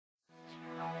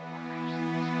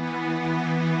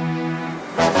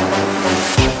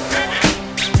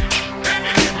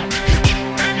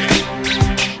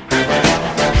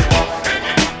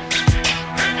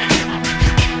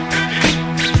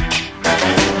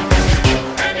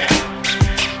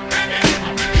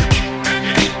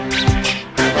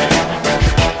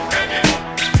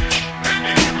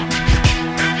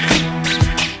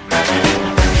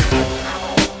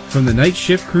From the Night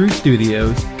Shift Crew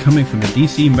Studios, coming from the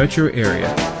DC metro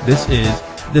area, this is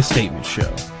The Statement Show,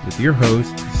 with your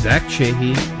host, Zach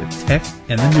Chehi with tech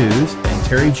and the news, and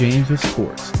Terry James with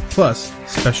sports, plus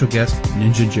special guest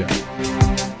Ninja Joe.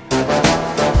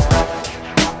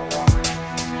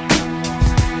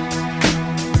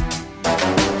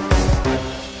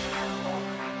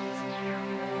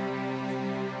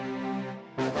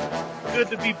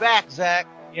 Good to be back, Zach.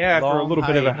 Yeah, after a little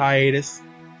bit of a hiatus.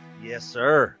 Yes,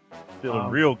 sir.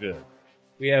 Feeling real good.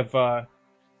 We have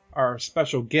our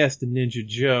special guest, Ninja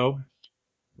Joe.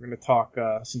 We're going to talk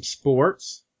some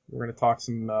sports. We're going to talk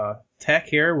some tech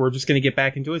here. We're just going to get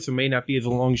back into it, so it may not be as a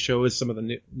long show as some of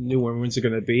the new ones are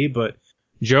going to be. But,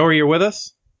 Joe, are you with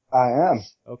us? I am.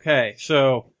 Okay,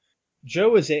 so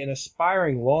Joe is an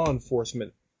aspiring law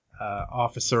enforcement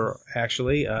officer,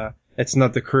 actually. That's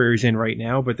not the career he's in right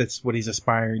now, but that's what he's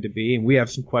aspiring to be. And we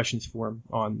have some questions for him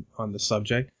on the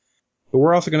subject. But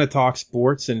we're also going to talk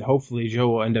sports, and hopefully Joe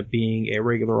will end up being a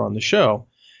regular on the show.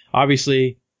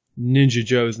 Obviously, Ninja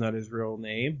Joe is not his real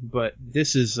name, but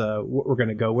this is what we're going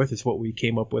to go with. It's what we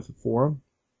came up with for him,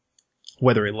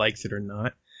 whether he likes it or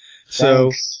not.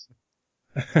 So,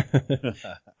 it's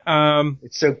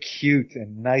so cute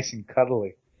and nice and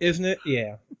cuddly, isn't it?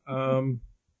 Yeah.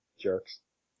 Jerks.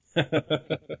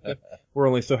 We're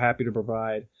only so happy to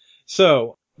provide.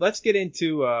 So let's get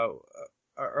into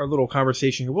our little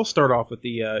conversation here. We'll start off with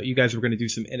the you guys are going to do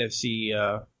some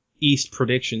NFC East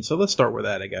predictions, so let's start with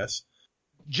that, I guess.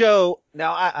 Joe,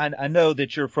 now I know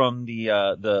that you're from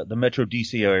the Metro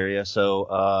DC area,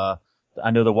 so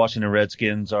I know the Washington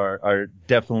Redskins are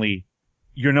definitely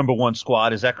your number one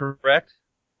squad. Is that correct?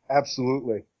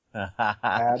 Absolutely.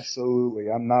 Absolutely.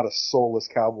 I'm not a soulless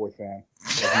Cowboy fan,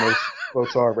 as most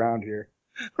folks are around here.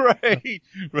 Right.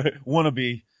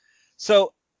 Wannabe.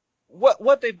 So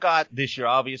what they've got this year,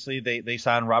 obviously they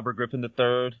signed Robert Griffin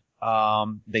III.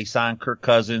 They signed Kirk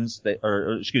Cousins.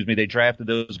 They drafted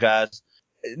those guys.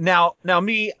 Now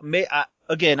me,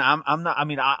 I'm not, I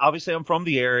mean, obviously I'm from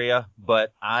the area,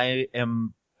 but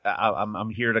I'm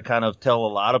here to kind of tell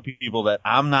a lot of people that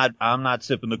I'm not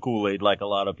sipping the Kool-Aid like a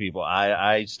lot of people.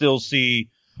 I still see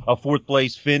a fourth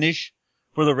place finish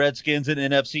for the Redskins in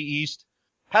NFC East.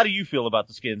 How do you feel about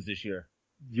the Skins this year?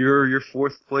 Your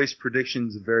fourth place prediction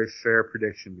is a very fair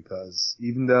prediction, because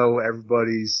even though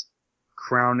everybody's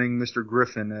crowning Mr.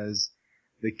 Griffin as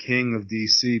the king of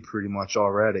DC pretty much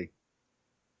already,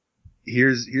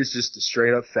 here's just the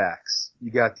straight up facts.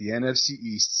 You got the NFC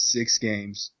East 6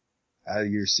 games out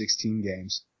of your 16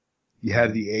 games. You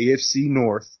have the AFC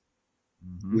North,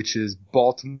 which is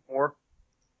Baltimore,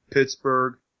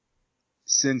 Pittsburgh,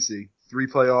 Cincy, 3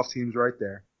 playoff teams right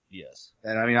there. Yes.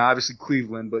 And I mean, obviously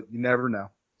Cleveland, but you never know.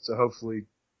 So hopefully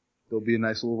there'll be a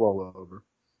nice little rollover.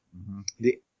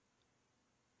 The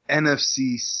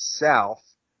NFC South,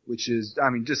 which is, I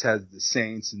mean, just has the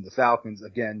Saints and the Falcons,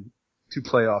 again, 2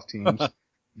 playoff teams.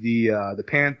 The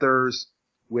Panthers,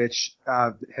 which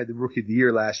had the Rookie of the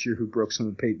Year last year, who broke some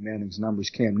of Peyton Manning's numbers,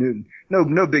 Cam Newton.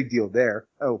 No big deal there.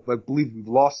 Oh, I believe we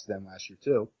lost to them last year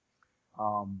too.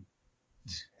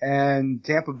 And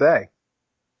Tampa Bay.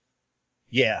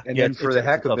 Yeah. And then for the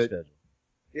heck of it,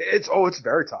 it's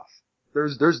very tough.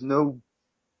 There's nothing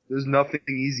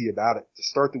easy about it. To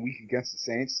start the week against the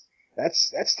Saints,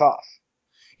 that's tough.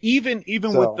 Even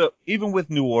with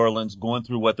New Orleans going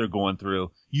through what they're going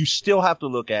through, you still have to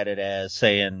look at it as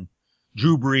saying,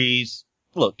 Drew Brees,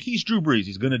 look, he's Drew Brees.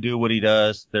 He's going to do what he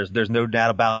does. There's no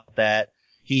doubt about that.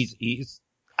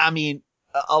 I mean,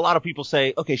 a lot of people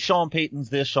say, okay, Sean Payton's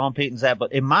this, Sean Payton's that,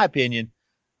 but in my opinion,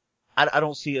 I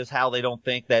don't see as how they don't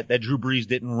think that Drew Brees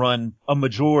didn't run a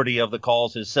majority of the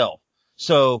calls himself.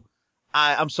 So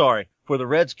I'm sorry, for the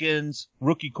Redskins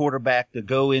rookie quarterback to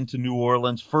go into New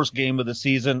Orleans first game of the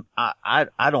season, I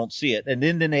don't see it. And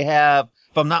then they have,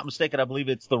 if I'm not mistaken, I believe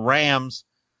it's the Rams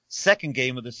second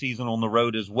game of the season on the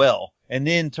road as well, and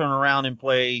then turn around and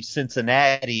play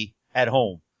Cincinnati at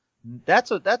home. That's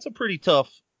a pretty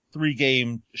tough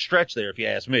 3-game stretch there, if you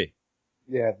ask me.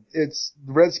 Yeah, it's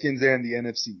the Redskins and the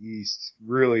NFC East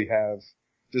really have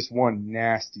just one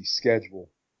nasty schedule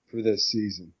for this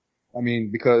season. I mean,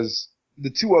 because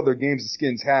the 2 other games the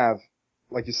Skins have,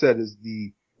 like you said, is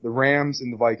the Rams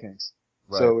and the Vikings.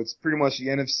 Right. So it's pretty much the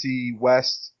NFC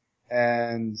West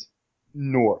and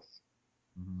North.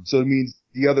 So it means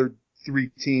the other 3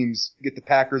 teams get the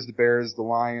Packers, the Bears, the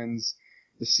Lions,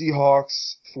 the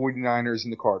Seahawks, 49ers,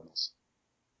 and the Cardinals.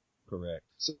 Correct.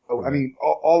 So, I mean,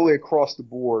 all the way across the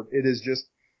board, it's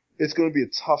going to be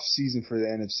a tough season for the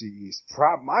NFC East.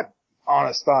 My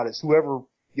honest thought is whoever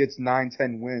gets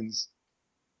 9-10 wins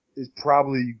is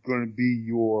probably going to be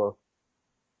your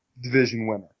division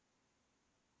winner.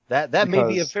 That may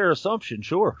be a fair assumption.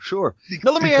 Sure.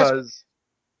 Now let me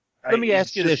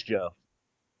ask you this, Joe.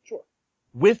 Sure.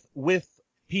 With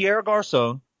Pierre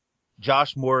Garçon,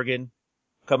 Josh Morgan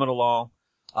coming along,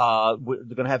 they're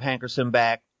going to have Hankerson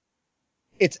back.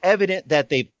 It's evident that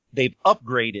they've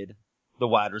upgraded the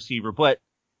wide receiver, but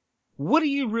what are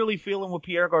you really feeling with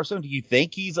Pierre Garçon? Do you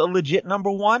think he's a legit number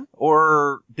one,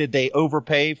 or did they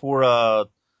overpay for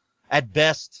at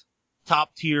best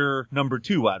top tier number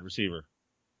 2 wide receiver?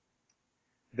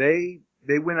 They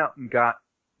went out and got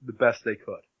the best they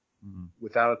could,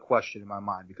 without a question in my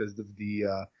mind, because of the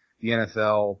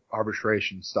NFL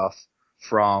arbitration stuff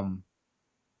from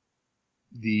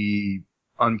the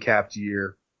uncapped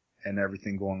year and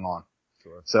everything going on.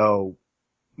 Sure. So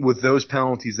with those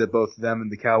penalties that both them and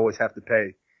the Cowboys have to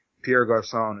pay, Pierre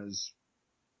Garçon is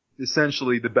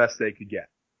essentially the best they could get.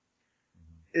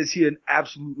 Is he an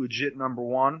absolute legit number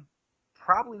one?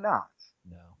 Probably not.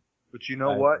 No. But you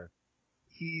know what?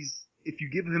 If you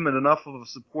give him enough of a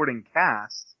supporting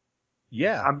cast,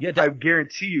 I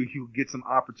guarantee you he'll get some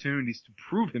opportunities to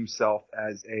prove himself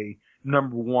as a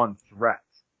number one threat.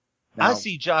 Now, I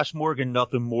see Josh Morgan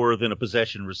nothing more than a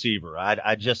possession receiver.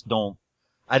 I just don't.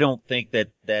 I don't think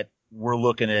that we're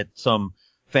looking at some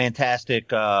fantastic,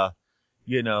 reemergence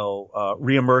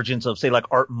of, say, like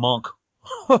Art Monk.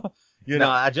 I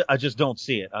just don't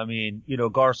see it. I mean,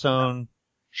 Garçon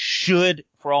should,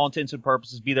 for all intents and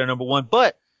purposes, be their number one.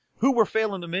 But who we're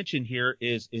failing to mention here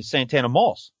is Santana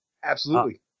Moss.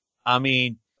 Absolutely. I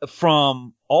mean,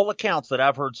 from all accounts that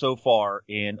I've heard so far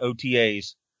in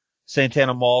OTAs,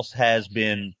 Santana Moss has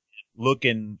been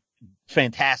looking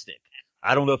fantastic.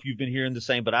 I don't know if you've been hearing the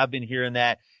same, but I've been hearing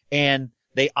that. And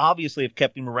they obviously have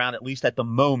kept him around, at least at the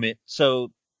moment.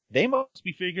 So they must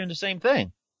be figuring the same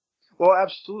thing. Well,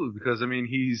 absolutely. Because, I mean,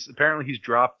 he's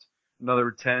dropped another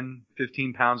 10,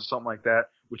 15 pounds or something like that,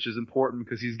 which is important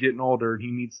because he's getting older and he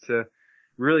needs to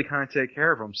really kind of take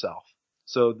care of himself.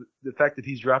 So the fact that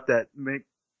he's dropped that may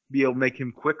be able to make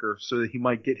him quicker so that he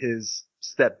might get his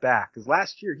step back. Because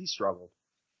last year he struggled.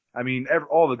 I mean,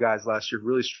 all the guys last year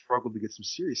really struggled to get some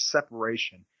serious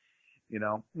separation,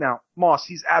 Now, Moss,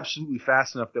 he's absolutely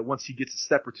fast enough that once he gets a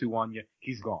step or two on you,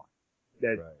 he's gone.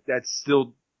 That's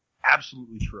still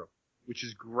absolutely true, which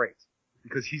is great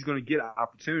because he's going to get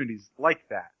opportunities like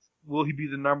that. Will he be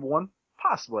the number one?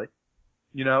 Possibly.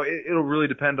 It'll really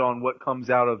depend on what comes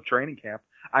out of training camp.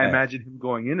 I imagine him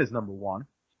going in as number one.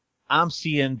 I'm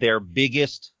seeing their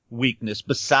biggest weakness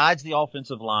besides the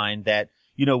offensive line that,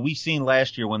 we seen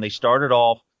last year when they started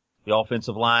off, the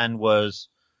offensive line was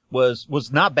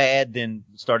not bad, then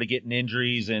started getting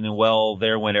injuries, and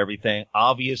there went everything.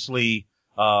 Obviously,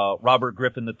 Robert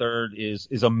Griffin III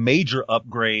is a major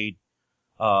upgrade.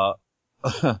 Over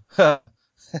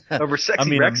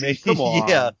Sexy Rexy? Come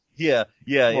on. Yeah.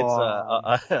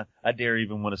 It's, I dare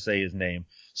even want to say his name.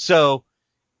 So,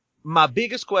 my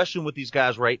biggest question with these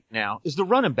guys right now is the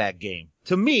running back game.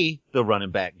 To me, the running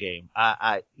back game.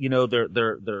 They're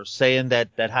saying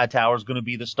that Hightower's going to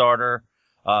be the starter.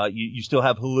 You still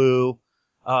have Hulu.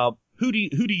 Who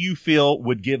do you feel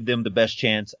would give them the best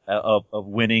chance of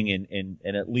winning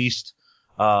and at least,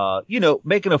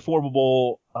 making a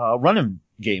formidable, running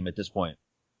game at this point?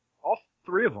 All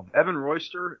three of them. Evan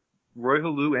Royster, Roy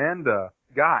Hulu, and,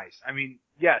 guys. I mean,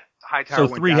 yes, Hightower.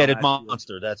 So three-headed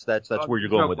monster. That's where you're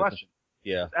going with question. It.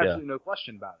 Yeah. There's absolutely no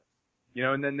question about it.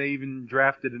 And then they even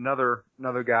drafted another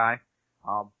guy.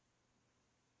 Can't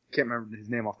remember his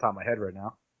name off the top of my head right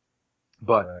now.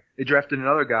 But they drafted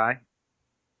another guy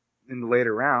in the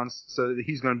later rounds so that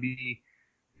he's going to be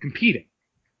competing.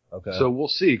 Okay. So we'll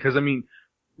see. Cause I mean,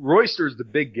 Royster's the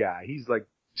big guy. He's like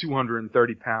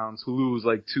 230 pounds. Hulu's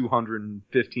like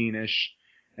 215-ish.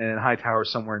 And Hightower's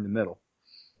somewhere in the middle.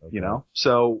 Okay.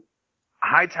 So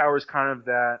Hightower's kind of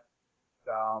that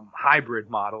hybrid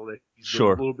model that he's a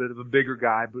little bit of a bigger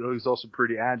guy, but he's also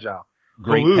pretty agile.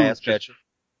 Great pass catcher.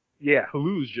 Yeah,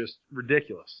 Hulu's just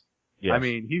ridiculous. Yes. I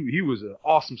mean, he was an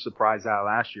awesome surprise out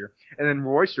last year. And then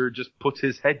Royster just puts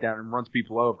his head down and runs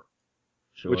people over.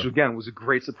 Sure. Which again was a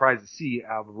great surprise to see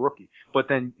out of a rookie. But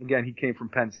then again, he came from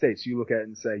Penn State, so you look at it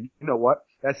and say, you know what?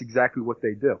 That's exactly what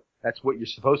they do. That's what you're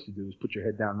supposed to do, is put your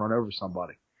head down and run over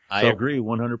somebody. I agree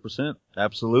 100%.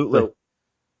 Absolutely. So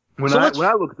when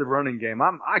I look at the running game,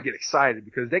 I get excited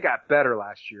because they got better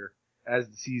last year as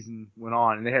the season went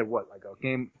on, and they had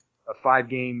a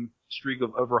 5-game streak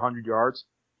of over 100 yards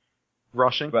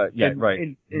rushing. Right. Yeah.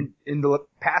 In the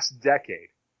past decade,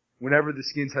 whenever the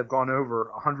Skins have gone over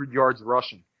 100 yards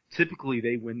rushing, typically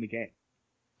they win the game.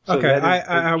 So okay,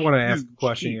 I want to ask a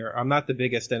question here. I'm not the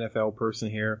biggest NFL person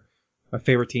here. My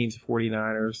favorite team's the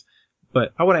 49ers.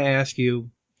 But I want to ask you,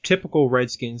 typical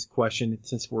Redskins question,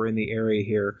 since we're in the area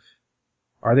here.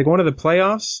 Are they going to the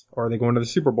playoffs or are they going to the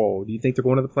Super Bowl? Do you think they're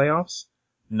going to the playoffs?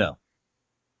 No.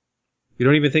 You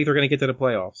don't even think they're going to get to the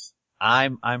playoffs?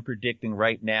 I'm predicting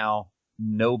right now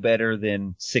no better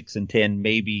than 6-10,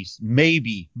 maybe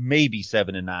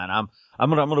 7-9. I'm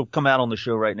gonna come out on the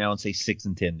show right now and say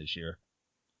 6-10 this year.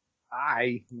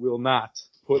 I will not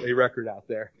put a record out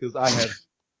there because I have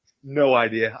no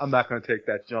idea. I'm not going to take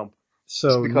that jump.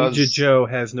 So Ninja Joe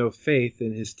has no faith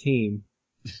in his team.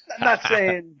 I'm not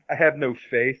saying I have no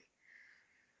faith,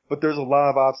 but there's a lot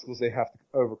of obstacles they have to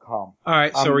overcome. All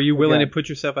right, so are you willing to put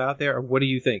yourself out there, or what do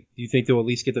you think? Do you think they'll at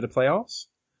least get to the playoffs?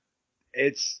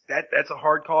 That's a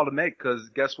hard call to make because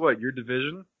guess what? Your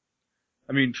division.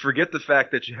 I mean, forget the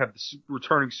fact that you have the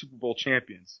returning Super Bowl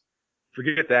champions.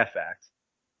 Forget that fact.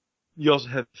 You also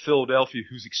have Philadelphia,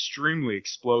 who's extremely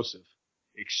explosive.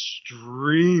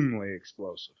 Extremely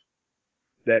explosive.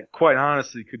 That, quite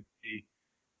honestly, could be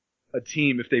a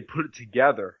team, if they put it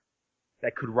together,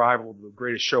 that could rival the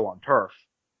greatest show on turf.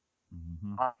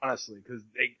 Mm-hmm. Honestly, because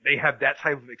they have that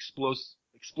type of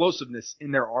explosiveness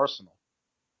in their arsenal.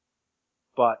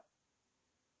 But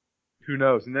who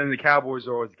knows? And then the Cowboys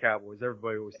are always the Cowboys.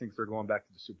 Everybody always thinks they're going back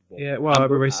to the Super Bowl. Yeah, well,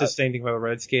 everybody says the same thing about the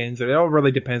Redskins. It all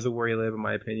really depends on where you live, in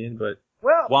my opinion. But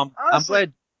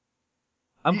honestly,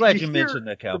 I'm glad you mentioned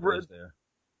the Cowboys there.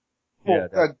 Well,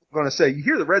 yeah, I'm going to say, you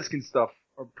hear the Redskins stuff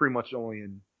are pretty much only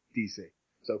in D.C.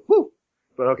 So, whoo!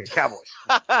 But okay, Cowboys.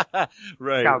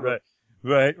 Right. Well,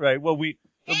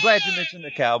 I'm glad you mentioned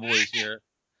the Cowboys here.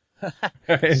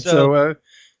 So,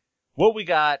 what we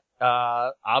got,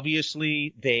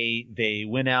 obviously they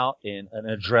went out and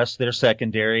addressed their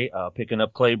secondary, picking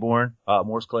up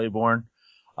Morris Claiborne.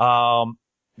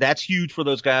 That's huge for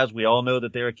those guys. We all know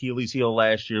that their Achilles heel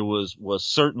last year was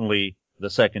certainly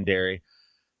the secondary.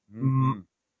 Mm-hmm.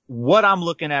 What I'm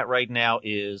looking at right now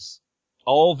is,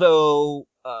 although,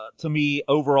 to me,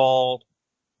 overall,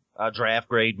 draft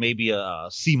grade, maybe a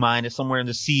C-, somewhere in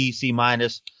the C-.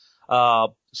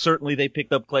 Certainly they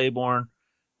picked up Claiborne,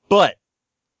 but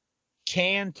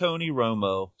can Tony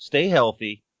Romo stay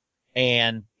healthy?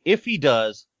 And if he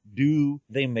does, do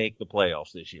they make the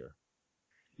playoffs this year?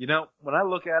 You know, when I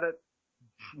look at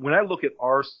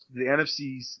the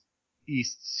NFC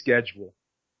East schedule,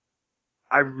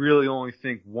 I really only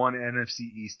think one NFC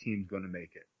East team's going to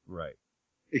make it. Right.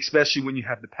 Especially when you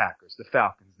have the Packers, the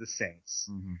Falcons, the Saints,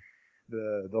 mm-hmm.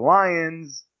 the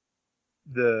Lions,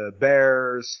 the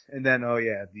Bears, and then,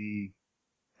 the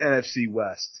NFC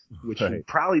West, which would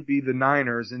probably be the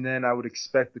Niners, and then I would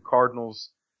expect the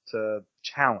Cardinals to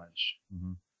challenge.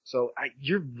 Mm-hmm. So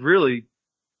you're really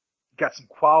got some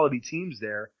quality teams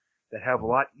there that have a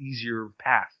lot easier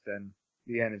path than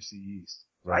the NFC East.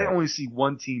 Right. I only see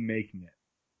one team making it.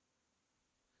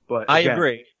 But again,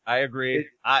 I agree. It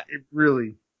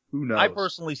really, who knows? I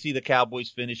personally see the Cowboys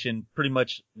finishing pretty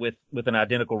much with an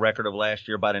identical record of last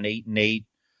year, about an 8-8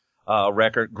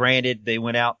 record. Granted, they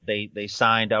went out, they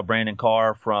signed Brandon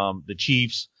Carr from the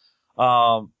Chiefs.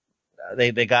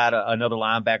 They got another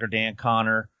linebacker, Dan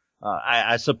Connor.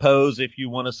 I suppose if you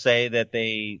want to say that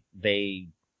they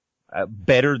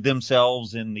bettered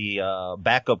themselves in the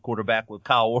backup quarterback with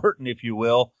Kyle Orton, if you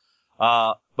will.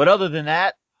 But other than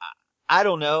that, I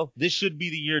don't know. This should be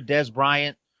the year Des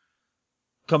Bryant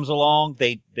comes along.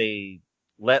 They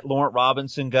let Laurent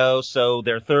Robinson go, so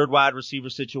their third wide receiver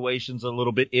situation's a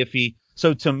little bit iffy.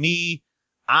 So to me,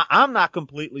 I'm not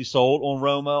completely sold on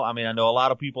Romo. I mean, I know a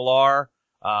lot of people are.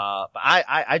 But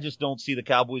I just don't see the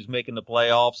Cowboys making the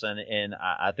playoffs, and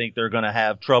I think they're going to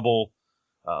have trouble,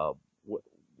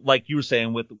 like you were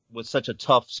saying, with such a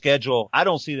tough schedule. I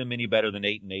don't see them any better than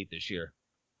 8-8 this year.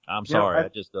 I'm sorry. I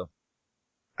just don't.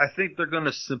 I think they're going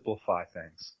to simplify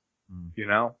things,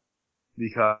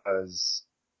 because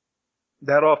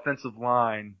that offensive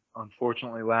line,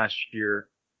 unfortunately last year,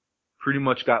 pretty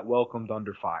much got welcomed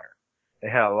under fire. They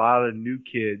had a lot of new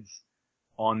kids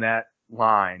on that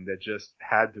line that just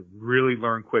had to really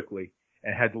learn quickly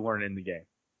and had to learn in the game.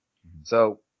 Mm-hmm.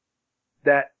 So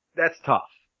that's tough.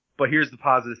 But here's the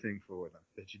positive thing for them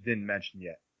that you didn't mention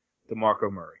yet.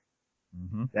 DeMarco Murray.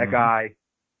 Mm-hmm. That guy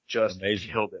just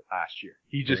killed it last year.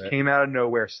 He just came out of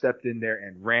nowhere, stepped in there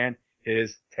and ran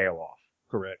his tail off.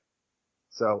 Correct.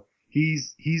 So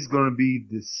he's going to be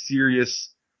the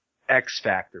serious X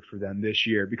factor for them this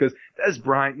year because Des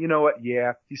Bryant, you know what?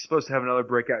 Yeah, he's supposed to have another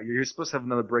breakout year. He was supposed to have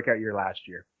another breakout year last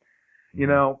year. Mm-hmm. You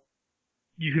know,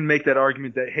 you can make that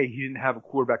argument that, hey, he didn't have a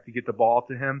quarterback to get the ball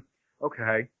to him.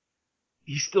 Okay.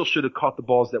 He still should have caught the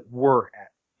balls that were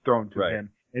thrown to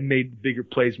him and made bigger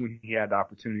plays when he had the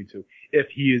opportunity to, if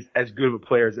he is as good of a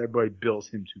player as everybody bills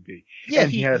him to be. Yeah,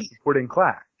 and he has supporting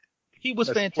class. He was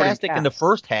fantastic in the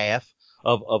first half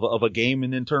of a game,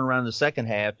 and then turn around in the second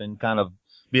half and kind of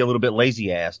be a little bit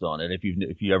lazy-assed on it.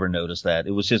 If you ever noticed that,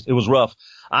 it was rough.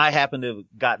 I happened to have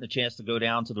gotten a chance to go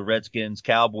down to the Redskins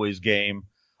Cowboys game,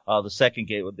 the second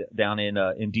game down in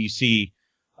DC,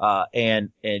 and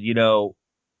you know,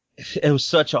 it was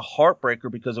such a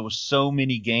heartbreaker because there were so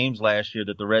many games last year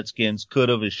that the Redskins could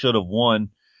have and should have won.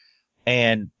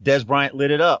 And Des Bryant lit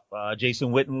it up.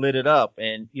 Jason Witten lit it up.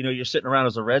 And, you know, you're sitting around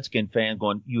as a Redskin fan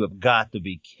going, you have got to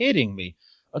be kidding me.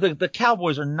 The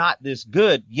Cowboys are not this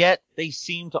good, yet they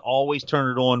seem to always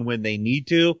turn it on when they need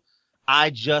to.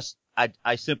 I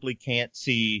simply can't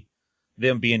see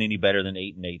them being any better than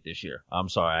 8-8 this year. I'm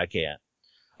sorry, I can't.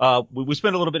 We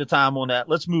spent a little bit of time on that.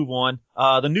 Let's move on.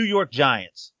 The New York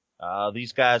Giants.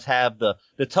 These guys have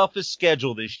the toughest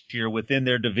schedule this year within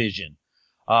their division.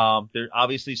 They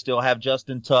obviously still have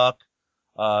Justin Tuck,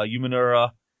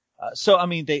 Umanura. So, I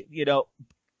mean,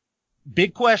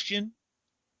 big question,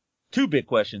 two big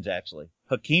questions, actually.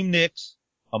 Hakeem Nicks,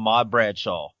 Ahmad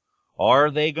Bradshaw.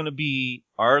 Are they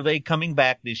coming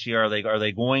back this year? Are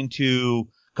they going to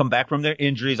come back from their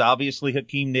injuries? Obviously,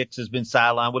 Hakeem Nicks has been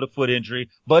sidelined with a foot injury,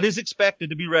 but is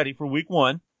expected to be ready for week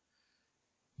 1.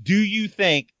 Do you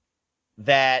think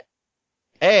that,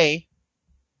 A,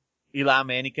 Eli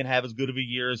Manning can have as good of a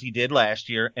year as he did last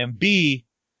year, and B,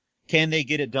 can they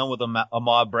get it done with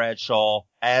Ahmad Bradshaw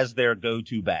as their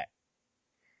go-to back?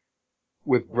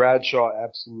 With Bradshaw,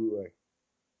 absolutely.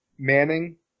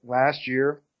 Manning, last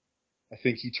year, I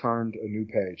think he turned a new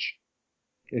page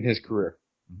in his career.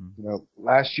 Mm-hmm. You know,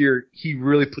 last year, he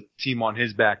really put the team on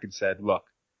his back and said, look,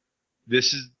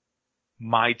 this is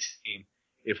my team.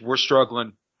 If we're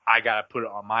struggling, I gotta put it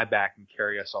on my back and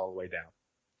carry us all the way down.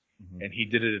 Mm-hmm. And he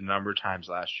did it a number of times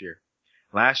last year.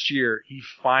 Last year, he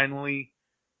finally,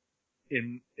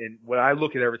 in when I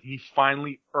look at everything, he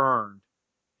finally earned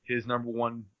his number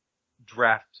 1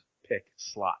 draft pick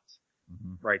slot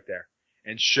right there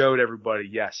and showed everybody,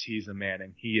 yes, he's a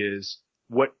Manning. He is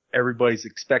what everybody's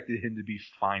expected him to be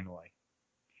finally.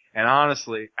 And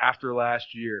honestly, after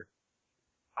last year,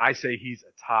 I say he's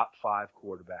a top 5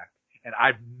 quarterback. And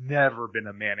I've never been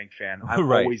a Manning fan. I've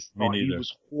always thought he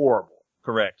was horrible.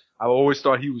 Correct. I always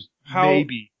thought he was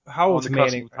maybe. How old is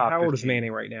Manning? How old is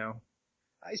Manning right now?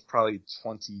 He's probably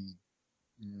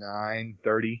 29,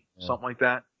 30, something like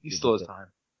that. He still has time.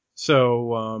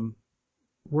 So,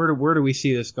 where do we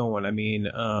see this going? I mean,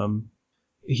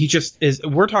 he just is.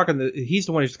 We're talking. He's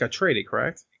the one who just got traded,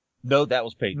 correct? No, that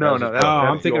was Peyton. No,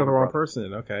 I'm thinking of the wrong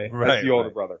person. Okay, right. That's the older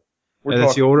brother.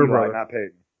 That's the older brother, not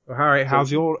Peyton. All right.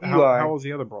 How's the old? How old's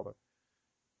the other brother?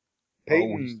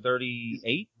 Peyton's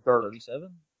 38, 37.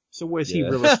 So what does he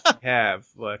really have?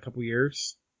 Like a couple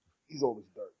years? He's old as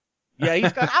dirt. Yeah,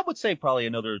 he's got, I would say probably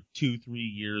another 2-3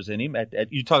 years in him.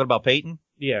 You talking about Peyton?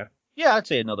 Yeah. Yeah, I'd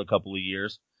say another couple of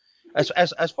years.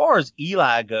 As far as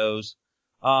Eli goes,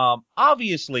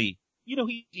 obviously, you know,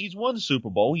 he's won the Super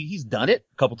Bowl. He's done it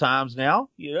a couple times now.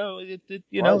 You know,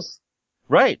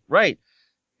 right.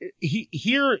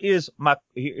 Here's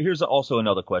also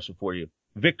another question for you.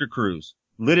 Victor Cruz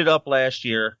lit it up last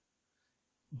year,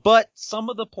 but some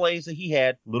of the plays that he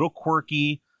had, a little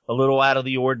quirky, a little out of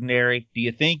the ordinary. Do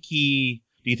you think he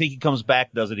comes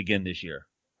back, does it again this year?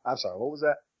 I'm sorry, what was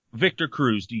that? Victor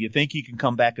Cruz, do you think he can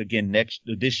come back again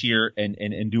this year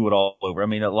and do it all over? I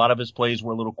mean, a lot of his plays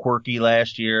were a little quirky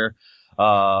last year.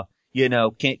 You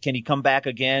know, can he come back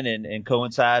again and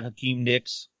coincide Hakeem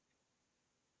Nicks?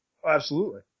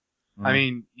 Absolutely. Mm-hmm. I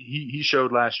mean, he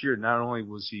showed last year not only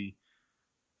was he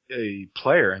a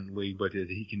player in the league, but that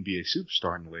he can be a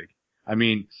superstar in the league. I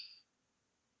mean,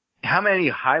 how many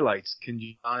highlights can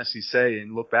you honestly say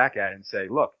and look back at and say,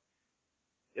 look,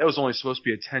 it was only supposed to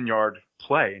be a 10-yard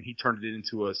play, and he turned it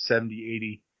into a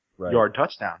 70, 80-yard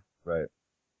touchdown. Right.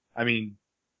 I mean,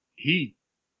 he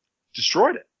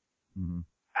destroyed it. Mm-hmm.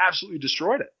 Absolutely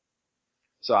destroyed it.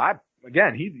 So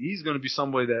he's going to be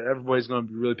somebody that everybody's going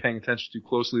to be really paying attention to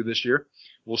closely this year.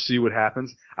 We'll see what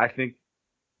happens. I think,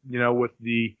 you know, with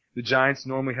the Giants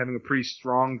normally having a pretty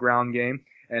strong ground game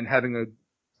and having a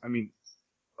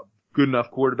good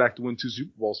enough quarterback to win 2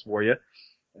 Super Bowls for you,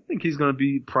 I think he's going to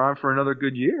be primed for another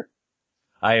good year.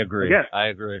 I agree. Again, I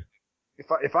agree.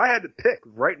 If I had to pick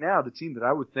right now the team that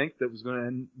I would think that was going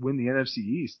to win the NFC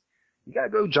East, you got to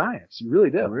go Giants. You really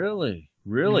do. Really?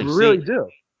 You really do.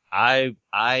 I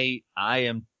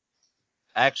am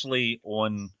actually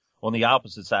on the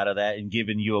opposite side of that and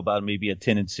giving you about maybe a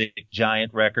 10-6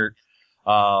 Giant record.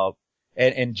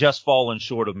 And just falling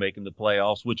short of making the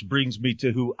playoffs, which brings me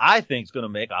to who I think is going to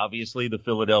make, obviously, the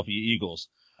Philadelphia Eagles.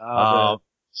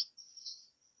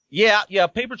 Yeah,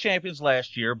 paper champions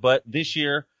last year, but this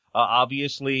year,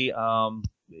 Obviously,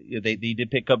 they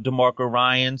did pick up DeMarco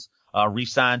Ryans,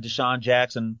 re-signed Deshaun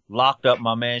Jackson, locked up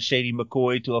my man Shady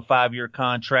McCoy to a 5-year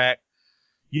contract.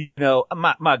 You know,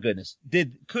 my goodness,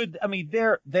 their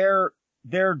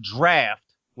draft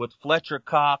with Fletcher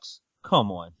Cox,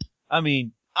 come on. I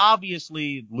mean,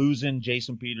 obviously losing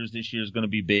Jason Peters this year is going to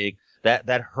be big.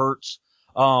 That hurts.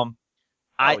 I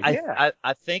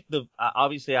think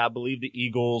obviously I believe the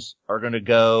Eagles are going to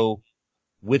go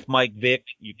with Mike Vick.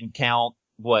 You can count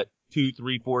 2,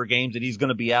 3, 4 games that he's going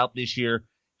to be out this year.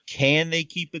 Can they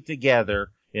keep it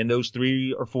together in those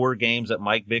 3 or 4 games that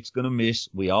Mike Vick's going to miss?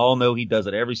 We all know he does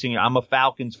it every single year. I'm a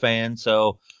Falcons fan,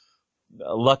 so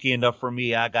lucky enough for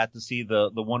me, I got to see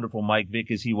the wonderful Mike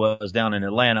Vick as he was down in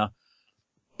Atlanta.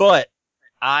 But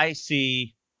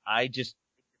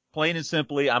plain and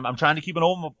simply, I'm trying to keep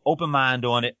an open mind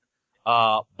on it.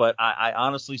 But I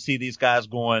honestly see these guys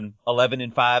going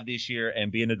 11-5 this year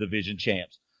and being the division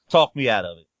champs. Talk me out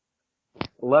of it.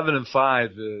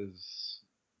 11-5 is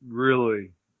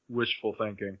really wishful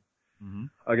thinking. Mm-hmm.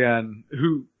 Again,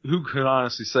 who can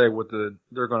honestly say what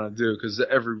they're going to do? Because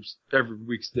every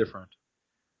week's different.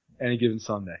 Any given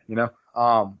Sunday, you know.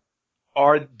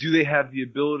 Do they have the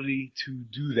ability to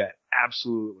do that?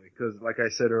 Absolutely. Because, like I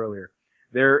said earlier,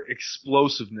 their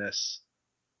explosiveness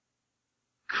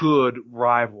could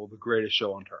rival the greatest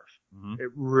show on turf. Mm-hmm.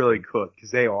 It really could, because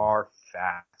they are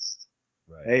fast.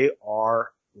 Right. They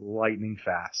are lightning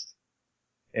fast.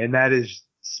 And that is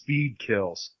speed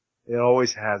kills. It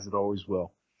always has, it always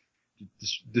will.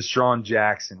 Deshaun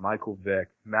Jackson, Michael Vick,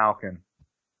 not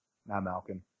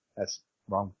Malkin. That's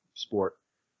wrong sport.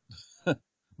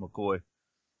 McCoy,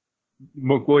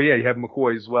 yeah, you have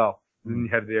McCoy as well. And then you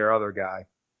have their other guy.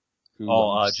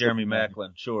 Jeremy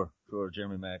Maclin. Sure,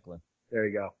 Jeremy Maclin. There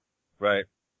you go. Right.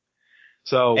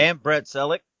 So. And Brett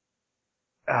Selleck.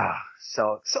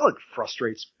 Selleck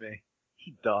frustrates me.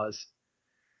 He does.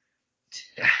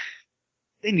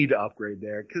 They need to upgrade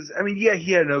there. Cause, I mean, yeah,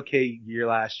 he had an okay year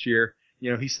last year.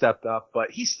 You know, he stepped up, but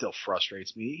he still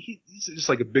frustrates me. He's just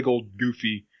like a big old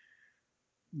goofy,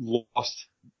 lost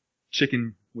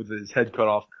chicken with his head cut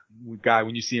off guy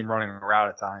when you see him running around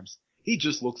at times. He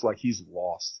just looks like he's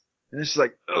lost. And it's just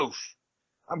like, oof.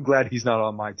 I'm glad he's not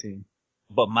on my team.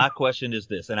 But my question is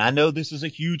this, and I know this is a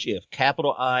huge if,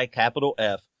 capital I, capital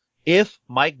F. If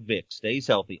Mike Vick stays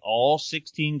healthy all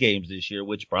 16 games this year,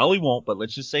 which probably won't, but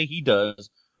let's just say he does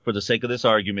for the sake of this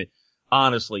argument,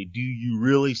 honestly, do you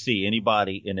really see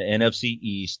anybody in the NFC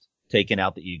East taking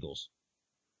out the Eagles?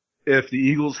 If the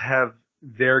Eagles have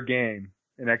their game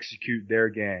and execute their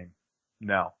game,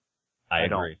 no. I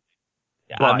agree.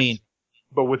 Don't.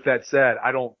 But with that said,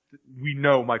 we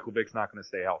know Michael Vick's not going to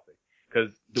stay healthy.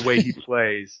 Because the way he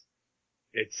plays,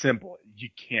 it's simple. You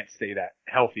can't stay that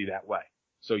healthy that way.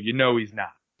 So you know he's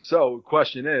not. So the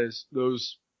question is,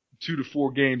 those 2 to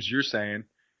 4 games you're saying,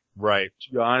 right?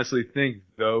 Do you honestly think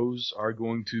those are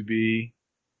going to be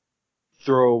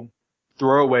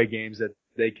throwaway games that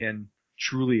they can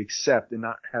truly accept and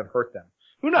not have hurt them?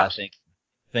 Who knows? I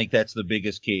think that's the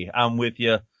biggest key. I'm with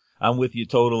you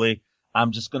totally.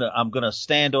 I'm gonna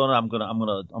stand on it.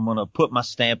 I'm gonna put my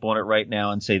stamp on it right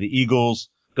now and say the Eagles,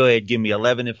 go ahead, give me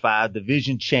 11-5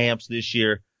 division champs this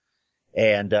year.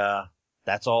 And,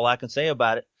 that's all I can say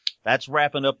about it. That's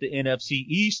wrapping up the NFC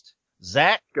East.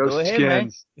 Zach, go ahead,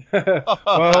 Skins. Man.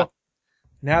 Well,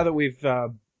 now that we've,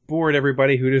 bored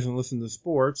everybody who doesn't listen to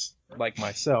sports, like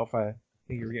myself, I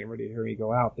think you're getting ready to hear me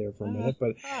go out there for a minute,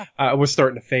 but, we're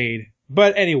starting to fade.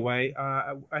 But anyway,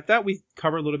 I thought we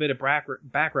covered a little bit of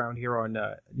background here on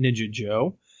Ninja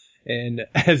Joe, and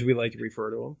as we like to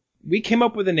refer to him. We came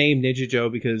up with the name Ninja Joe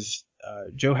because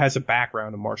Joe has a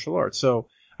background in martial arts. So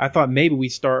I thought maybe we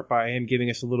start by him giving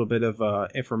us a little bit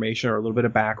of information or a little bit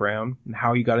of background and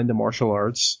how you got into martial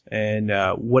arts and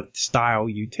what style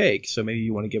you take. So maybe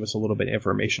you want to give us a little bit of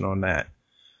information on that.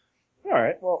 All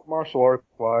right. Well, martial arts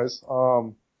wise,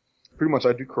 pretty much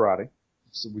I do karate.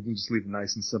 So we can just leave it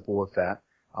nice and simple with that.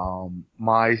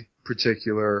 My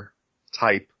particular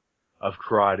type of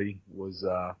karate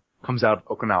comes out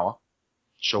of Okinawa,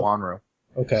 Shoan-ryu.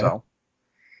 Okay. So,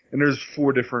 and there's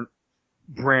 4 different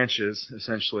branches,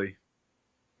 essentially,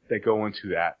 that go into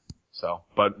that. So,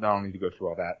 but I don't need to go through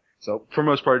all that. So, for the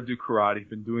most part, I do karate.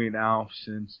 Been doing it now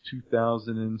since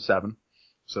 2007.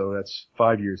 So that's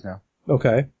 5 years now.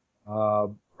 Okay.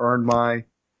 Earned my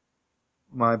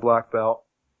black belt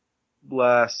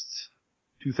last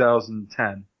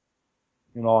 2010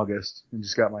 in August, and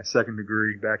just got my second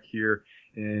degree back here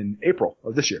in April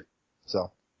of this year.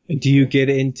 So. And do you get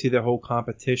into the whole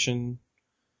competition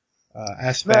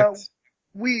aspect?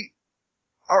 No,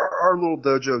 our little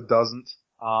dojo doesn't.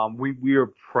 We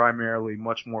are primarily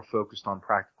much more focused on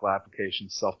practical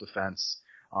applications, self-defense,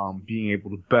 being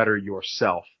able to better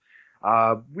yourself.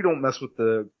 We don't mess with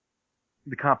the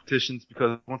competitions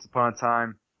because once upon a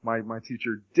time, my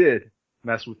teacher did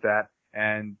mess with that,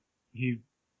 and he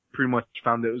pretty much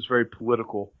found that it was very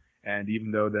political. And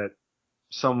even though that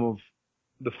some of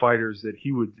the fighters that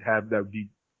he would have that would be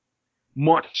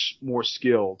much more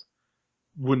skilled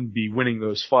wouldn't be winning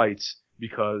those fights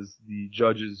because the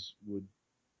judges would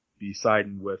be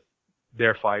siding with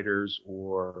their fighters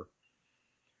or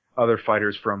other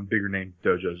fighters from bigger name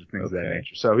dojos and things of that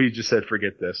nature. So he just said,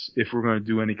 forget this. If we're going to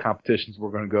do any competitions,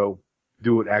 we're going to go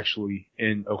do it actually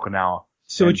in Okinawa.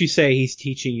 So would you say he's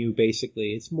teaching you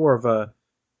basically, it's more of a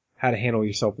how to handle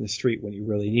yourself in the street when you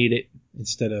really need it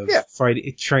instead of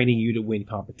training you to win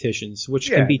competitions,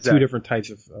 which can be two different types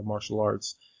of martial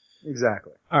arts.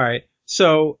 Exactly. All right.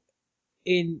 So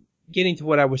in getting to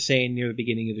what I was saying near the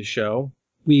beginning of the show,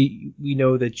 we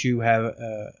know that you have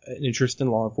an interest in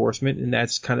law enforcement, and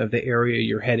that's kind of the area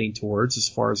you're heading towards as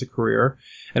far as a career.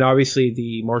 And obviously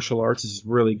the martial arts is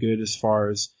really good as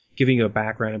far as giving you a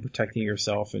background and protecting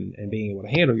yourself and being able to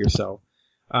handle yourself.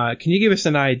 Can you give us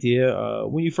an idea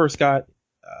when you first got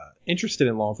interested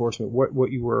in law enforcement,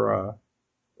 what you were,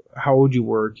 how old you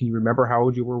were? Can you remember how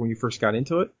old you were when you first got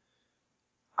into it?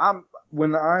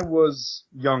 When I was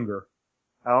younger,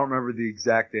 I don't remember the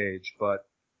exact age, but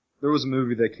there was a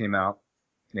movie that came out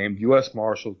named U.S.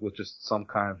 Marshals with just some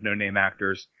kind of no-name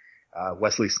actors,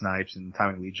 Wesley Snipes and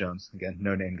Tommy Lee Jones. Again,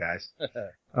 no-name guys.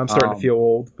 I'm starting to feel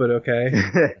old, but okay.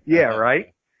 Yeah,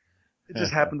 right? I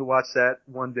just happened to watch that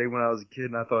one day when I was a kid,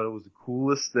 and I thought it was the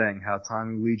coolest thing how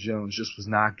Tommy Lee Jones just was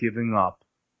not giving up,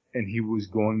 and he was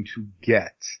going to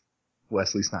get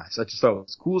Wesley Snipes. I just thought it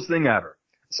was the coolest thing ever.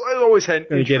 So I always had an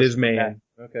interest. Get his man.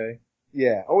 Okay.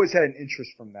 Yeah, always had an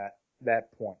interest from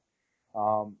that point.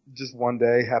 Just one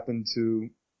day happened to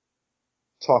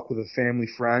talk with a family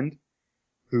friend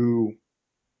who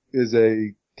is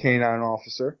a canine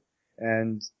officer,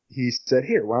 and he said,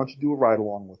 here, why don't you do a ride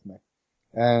along with me?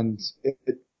 And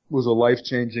it was a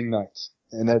life-changing night.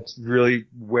 And that's really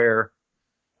where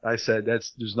I said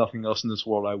there's nothing else in this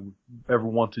world I would ever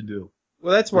want to do.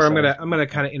 Well, that's where I'm gonna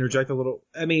kind of interject a little.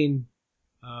 I mean,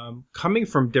 coming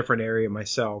from a different area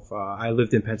myself, I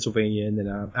lived in Pennsylvania, and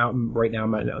then right now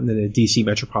I'm in the DC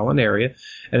metropolitan area,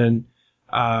 and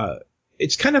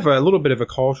it's kind of a little bit of a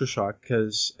culture shock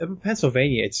because in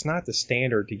Pennsylvania, it's not the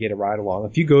standard to get a ride along.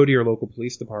 If you go to your local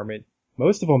police department,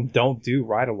 most of them don't do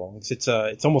ride-alongs.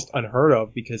 It's almost unheard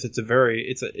of because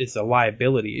it's a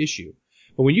liability issue.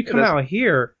 But when you come out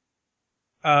here,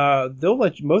 they'll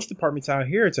let most departments out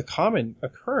here. It's a common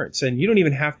occurrence, and you don't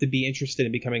even have to be interested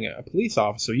in becoming a police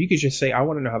officer. You could just say, "I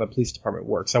want to know how the police department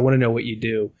works. I want to know what you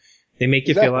do." They make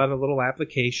you fill out a little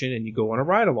application, and you go on a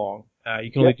ride-along.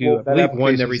 You can only do, I believe,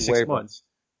 one every 6 months.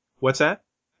 What's that?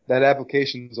 That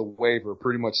application is a waiver,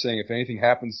 pretty much saying if anything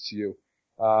happens to you,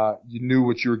 you knew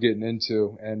what you were getting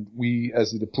into, and we,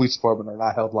 as the police department, are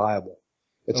not held liable.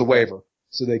 It's a waiver,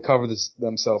 so they cover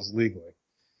themselves legally.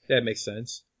 That makes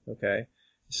sense. Okay.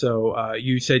 So,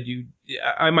 you said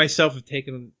I myself have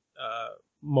taken,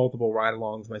 multiple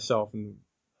ride-alongs myself, and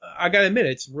I gotta admit,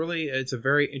 it's a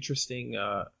very interesting,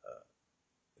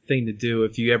 thing to do.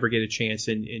 If you ever get a chance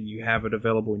and you have it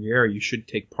available in your area, you should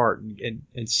take part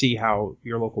and see how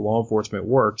your local law enforcement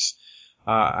works.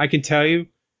 I can tell you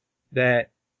that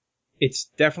it's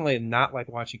definitely not like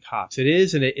watching cops. It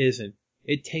is and it isn't.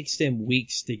 It takes them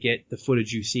weeks to get the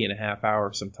footage you see in a half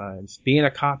hour sometimes. Being a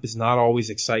cop is not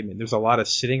always excitement. There's a lot of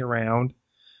sitting around.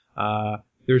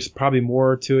 There's probably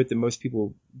more to it than most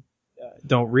people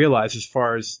don't realize as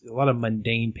far as a lot of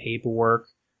mundane paperwork.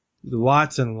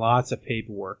 Lots and lots of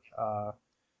paperwork.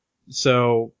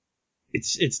 So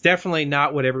it's definitely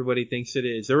not what everybody thinks it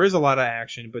is. There is a lot of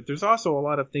action, but there's also a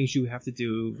lot of things you have to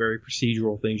do, very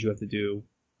procedural things you have to do,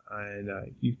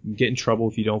 and you can get in trouble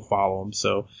if you don't follow them.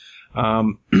 So, but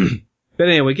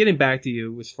anyway, getting back to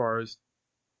you as far as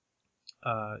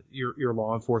your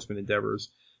law enforcement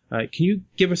endeavors, can you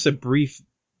give us a brief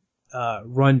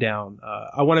rundown?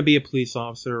 I want to be a police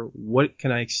officer. What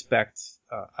can I expect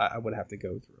I would have to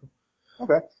go through?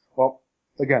 Okay. Well,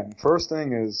 again, first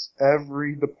thing is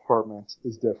every department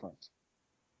is different.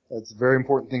 That's a very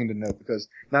important thing to note because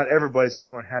not everybody's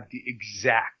going to have the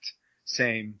exact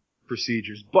same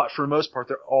procedures, but for the most part,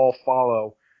 they all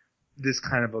follow this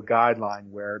kind of a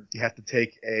guideline where you have to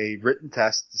take a written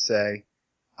test to say,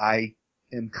 I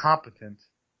am competent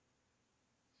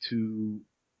to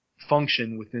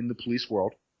function within the police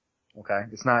world. Okay?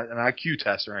 It's not an IQ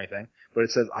test or anything, but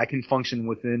it says I can function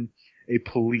within a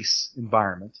police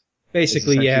environment.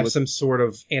 Basically, you have some sort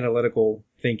of analytical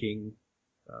thinking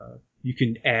you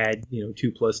can add, 2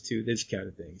 + 2, this kind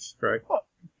of things, correct? Well,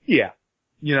 yeah.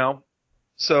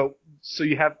 So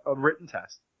you have a written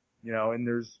test, and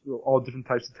there's all different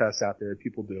types of tests out there that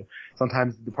people do.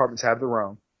 Sometimes the departments have their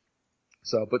own.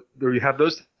 So, but there you have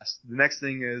those tests. The next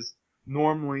thing is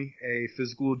normally a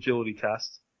physical agility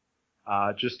test,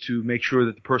 just to make sure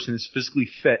that the person is physically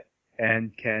fit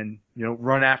and can,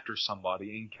 run after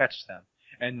somebody and catch them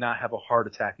and not have a heart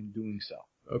attack in doing so.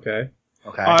 Okay.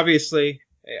 Okay. Obviously,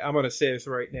 I'm going to say this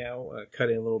right now, cut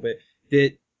in a little bit,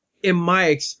 that in my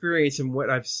experience and what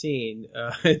I've seen,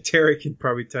 Terry can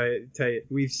probably tell you,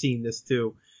 we've seen this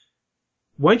too.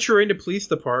 Once you're in the police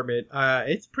department,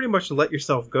 it's pretty much a let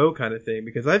yourself go kind of thing,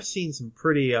 because I've seen some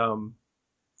pretty,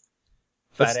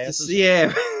 fat asses?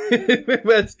 Yeah.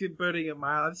 That's good putting it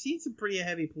mild. I've seen some pretty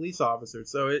heavy police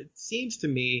officers, so it seems to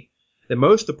me that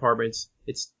most departments,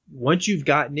 it's once you've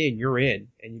gotten in, you're in,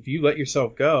 and if you let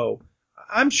yourself go,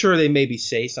 I'm sure they maybe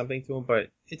say something to them, but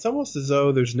it's almost as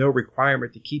though there's no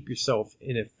requirement to keep yourself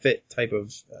in a fit type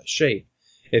of shape.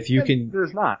 If you can,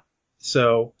 there's not.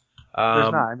 So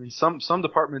there's not. I mean, some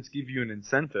departments give you an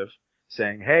incentive,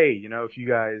 saying, hey, if you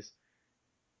guys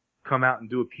come out and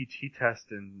do a PT test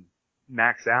and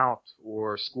max out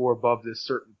or score above this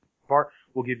certain part,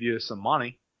 we'll give you some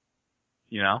money.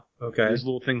 Okay. There's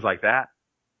little things like that.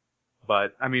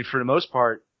 But I mean, for the most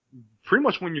part, pretty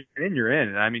much when you're in, you're in.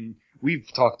 And I mean, we've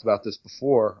talked about this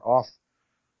before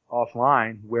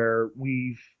offline, where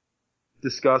we've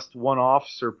discussed one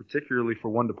officer, particularly for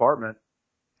one department,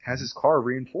 has his car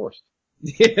reinforced.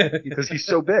 Yeah. Because he's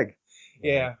so big.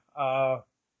 Yeah.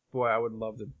 Boy, I would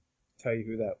love to tell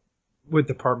you what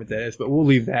department that is, but we'll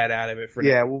leave that out of it for now.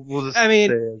 Yeah, we'll just. I mean,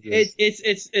 say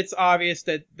it's obvious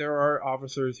that there are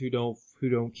officers who don't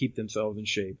keep themselves in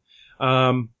shape.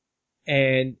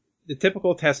 And the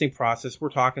typical testing process,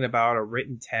 we're talking about a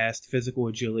written test, physical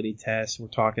agility test. We're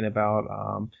talking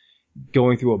about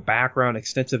going through a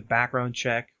extensive background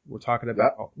check. We're talking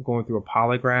about going through a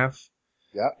polygraph.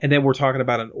 Yeah. And then we're talking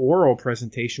about an oral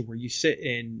presentation where you sit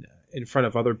in front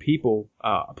of other people,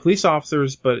 police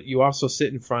officers, but you also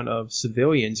sit in front of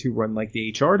civilians who run like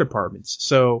the HR departments.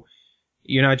 So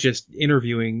you're not just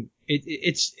interviewing.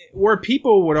 It's where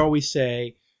people would always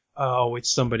say, oh,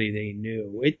 it's somebody they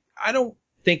knew. I don't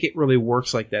think it really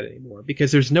works like that anymore,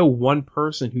 because there's no one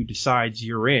person who decides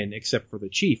you're in except for the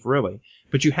chief, really.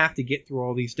 But you have to get through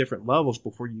all these different levels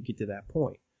before you get to that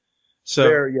point.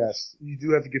 So yes, you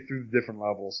do have to get through the different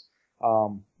levels.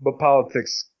 But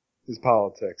politics is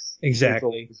politics.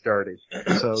 Exactly. It's dirty.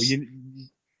 So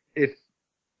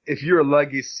if you're a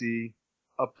legacy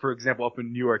for example, up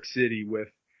in New York City with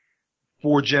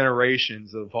 4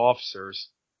 generations of officers,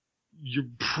 you're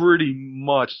pretty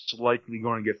much likely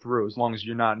going to get through, as long as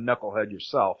you're not a knucklehead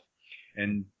yourself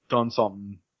and done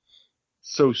something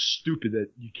so stupid that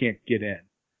you can't get in.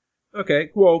 Okay.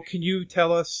 Well, can you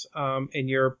tell us, in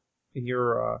your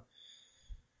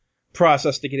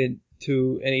process to get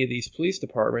into any of these police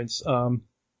departments,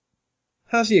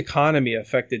 how's the economy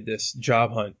affected this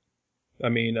job hunt? I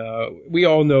mean, we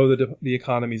all know that the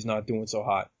economy's not doing so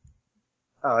hot.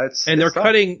 Oh, they're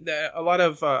cutting a lot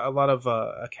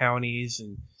of counties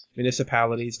and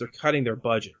municipalities. They're cutting their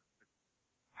budget.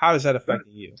 How is that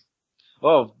affecting you?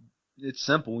 Well, it's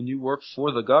simple. When you work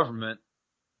for the government's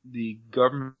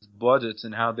budgets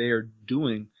and how they are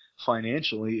doing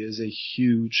financially is a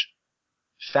huge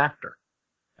factor.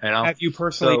 And have you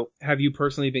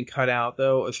personally been cut out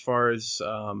though, as far as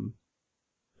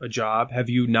a job? Have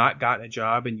you not gotten a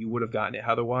job and you would have gotten it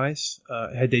otherwise?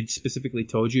 Had they specifically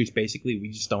told you it's basically we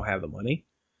just don't have the money?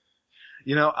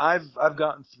 You know, I've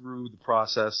gotten through the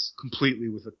process completely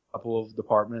with a couple of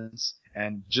departments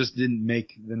and just didn't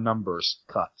make the numbers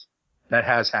cut. That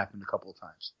has happened a couple of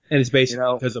times. And it's basically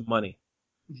because of money.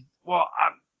 Well,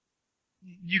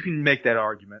 you can make that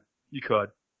argument. You could.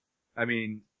 I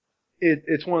mean,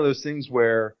 it's one of those things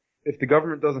where if the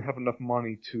government doesn't have enough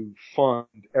money to fund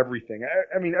everything,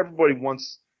 I mean, everybody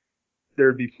wants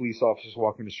there to be police officers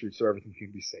walking the streets so everything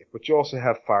can be safe. But you also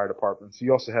have fire departments.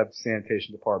 You also have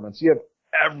sanitation departments. You have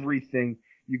everything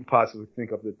you can possibly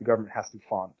think of that the government has to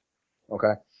fund.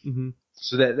 Okay? Mm-hmm.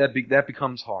 So that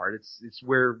becomes hard. It's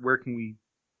where can we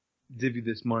divvy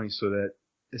this money so that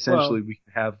essentially we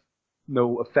can have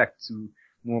no effect to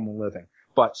normal living.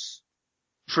 But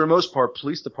for the most part,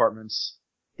 police departments,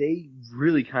 they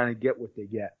really kind of get what they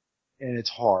get. And it's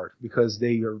hard because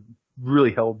they are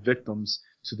really held victims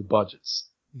to the budgets.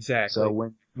 Exactly.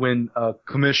 So when a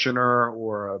commissioner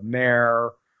or a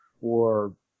mayor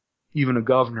or even a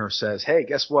governor says, hey,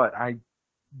 guess what? I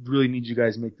really need you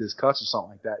guys to make this cuts or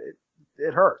something like that.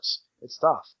 It hurts. It's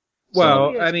tough.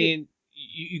 Well, I mean,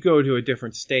 you go to a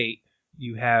different state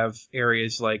You have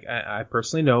areas like, I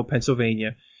personally know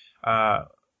Pennsylvania.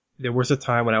 There was a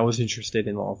time when I was interested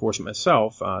in law enforcement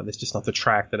myself. That's just not the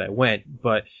track that I went.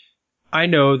 But I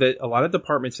know that a lot of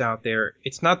departments out there,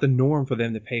 it's not the norm for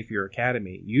them to pay for your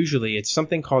academy. Usually it's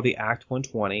something called the Act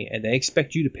 120, and they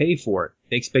expect you to pay for it.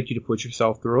 They expect you to put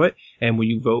yourself through it. And when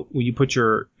you put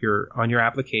your on your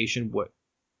application, what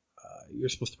you're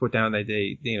supposed to put down that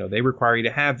they require you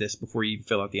to have this before you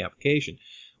fill out the application.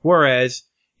 Whereas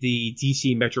the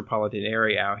DC metropolitan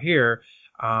area out here,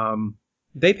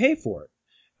 they pay for it.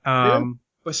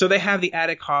 But so they have the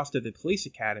added cost of the police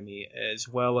academy as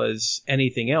well as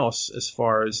anything else as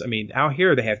far as, out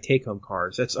here they have take-home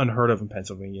cars. That's unheard of in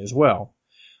Pennsylvania as well.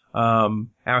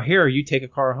 Out here you take a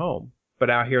car home,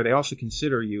 but out here they also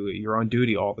consider you're on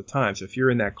duty all the time. So if you're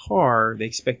in that car, they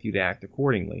expect you to act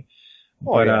accordingly.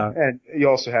 And you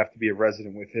also have to be a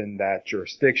resident within that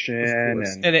jurisdiction.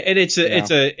 And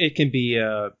it can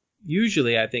be,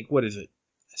 usually I think, what is it?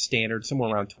 Standard, somewhere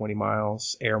around 20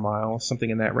 miles, air miles, something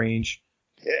in that range.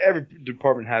 Every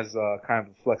department has kind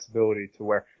of a flexibility to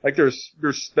where, like, there's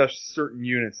certain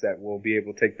units that will be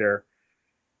able to take their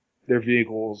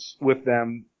vehicles with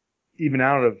them even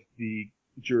out of the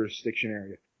jurisdiction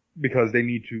area because they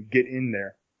need to get in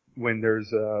there when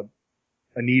there's a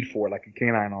need for it, like a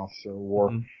canine officer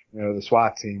or the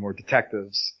SWAT team or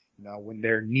detectives. When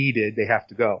they're needed, they have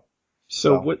to go.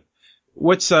 So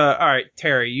what's all right,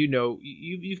 Terry?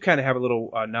 You've kind of have a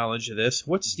little knowledge of this.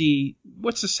 What's the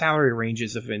salary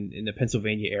ranges in the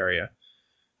Pennsylvania area?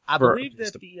 I believe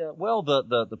that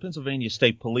the Pennsylvania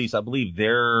State Police, I believe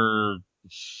they're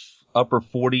upper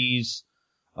 40s,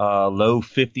 low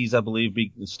 50s. I believe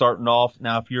starting off.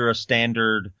 Now, if you're a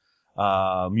standard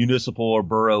municipal or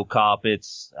borough cop,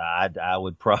 I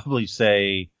would probably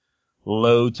say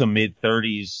low to mid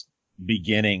 30s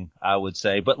beginning. I would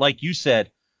say, but like you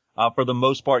said. For the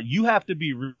most part, you have to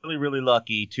be really, really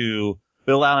lucky to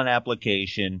fill out an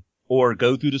application or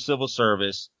go through the civil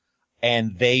service,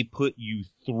 and they put you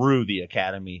through the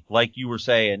academy. Like you were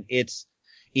saying,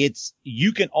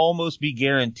 you can almost be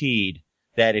guaranteed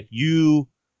that if you,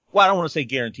 I don't want to say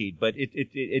guaranteed, but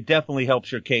it definitely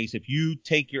helps your case. If you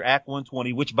take your Act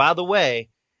 120, which, by the way,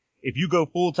 if you go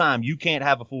full-time, you can't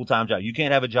have a full-time job. You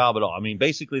can't have a job at all.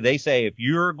 Basically, they say if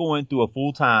you're going through a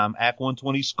full-time Act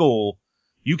 120 school,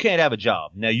 you can't have a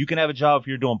job. Now, you can have a job if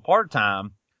you're doing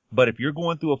part-time, but if you're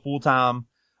going through a full-time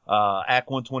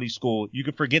Act 120 school, you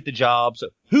can forget the job. So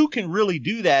who can really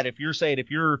do that if you're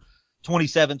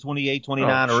 27, 28,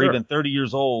 29, or even 30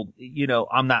 years old?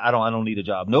 I don't need a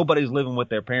job. Nobody's living with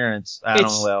their parents.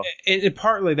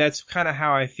 Partly that's kind of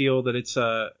how I feel that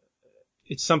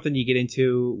it's something you get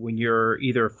into when you're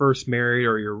either first married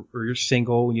or you're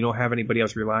single and you don't have anybody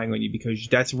else relying on you, because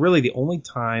that's really the only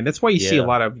time. That's why you see a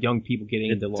lot of young people getting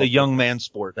into law. It's a young man's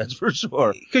sport, that's for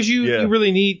sure. Because you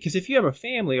really need, because if you have a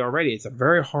family already, it's a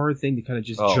very hard thing to kind of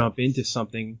just jump into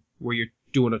something where you're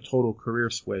doing a total career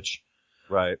switch.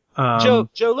 Right. Joe,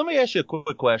 let me ask you a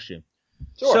quick question.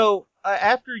 Sure. So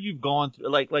after you've gone through,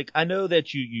 like I know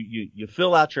that you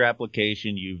fill out your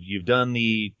application, you've done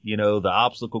the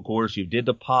obstacle course, you've did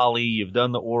the poly, you've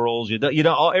done the orals, you've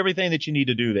done everything that you need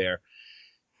to do there.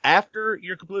 After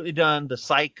you're completely done, the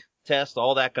psych test,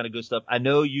 all that kind of good stuff, I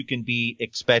know you can be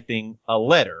expecting a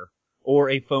letter or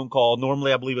a phone call.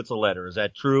 Normally, I believe it's a letter. Is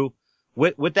that true?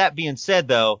 With that being said,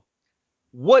 though,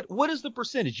 what is the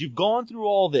percentage? You've gone through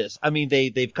all this.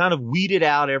 They've kind of weeded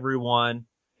out everyone.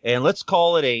 And let's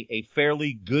call it a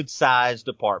fairly good-sized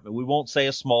department. We won't say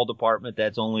a small department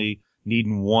that's only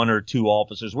needing 1 or 2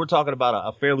 officers. We're talking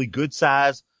about a fairly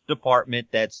good-sized department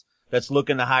that's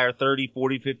looking to hire 30,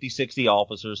 40, 50, 60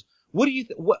 officers. What do you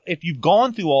if you've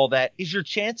gone through all that, is your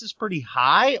chances pretty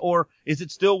high, or is it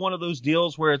still one of those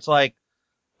deals where it's like,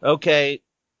 okay,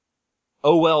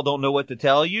 oh well, don't know what to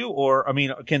tell you? Or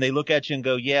can they look at you and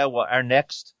go, yeah, well, our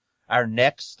next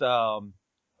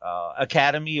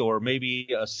academy, or maybe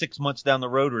 6 months down the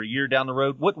road or a year down the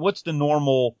road? What's the norm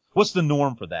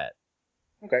for that?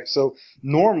 Okay, so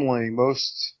normally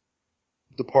most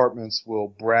departments will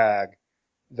brag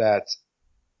that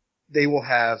they will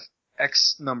have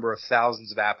X number of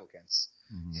thousands of applicants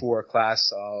for a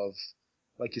class of,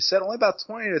 like you said, only about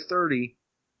 20 to 30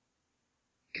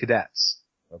 cadets.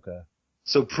 Okay.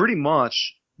 So pretty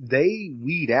much they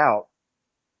weed out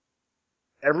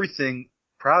everything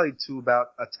probably to about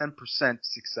a 10%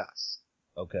 success.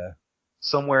 Okay.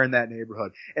 Somewhere in that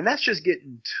neighborhood. And that's just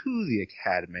getting to the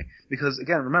academy. Because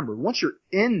again, remember, once you're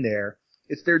in there,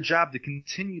 it's their job to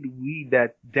continue to weed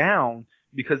that down,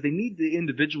 because they need the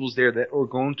individuals there that are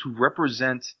going to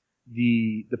represent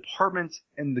the department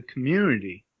and the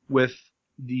community with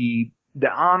the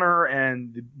honor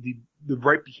and the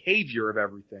right behavior of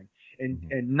everything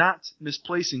and not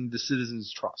misplacing the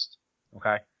citizens' trust.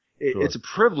 Okay? Sure. It's a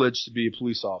privilege to be a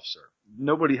police officer.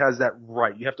 Nobody has that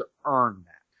right. You have to earn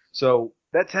that. So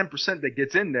that 10% that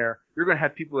gets in there, you're going to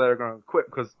have people that are going to quit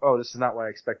because, this is not what I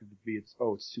expected it to be. It's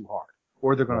too hard.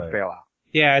 Or they're going to fail out.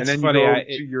 Yeah, it's and then funny. you go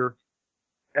to your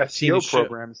FTO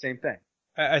program, the same thing.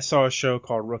 I saw a show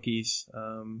called Rookies.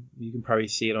 You can probably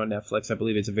see it on Netflix. I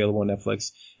believe it's available on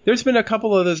Netflix. There's been a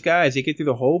couple of those guys. They get through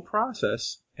the whole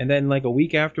process, and then like a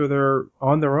week after they're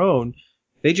on their own,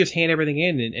 they just hand everything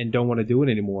in and don't want to do it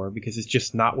anymore because it's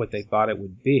just not what they thought it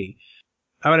would be.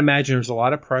 I would imagine there's a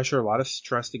lot of pressure, a lot of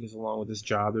stress that goes along with this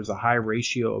job. There's a high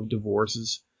ratio of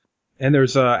divorces, and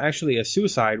there's actually a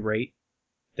suicide rate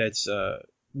that's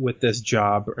with this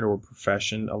job or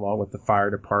profession, along with the fire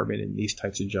department and these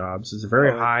types of jobs. It's a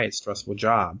very high and stressful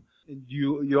job.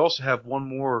 You also have one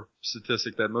more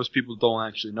statistic that most people don't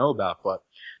actually know about, but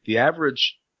the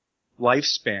average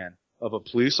lifespan of a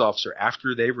police officer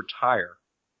after they retire,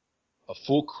 a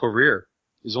full career,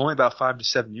 is only about 5 to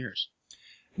 7 years.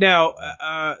 Now,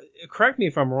 correct me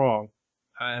if I'm wrong,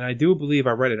 and I do believe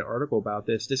I read an article about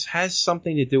this. This has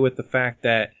something to do with the fact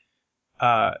that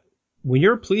when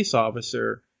you're a police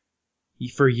officer,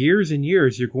 for years and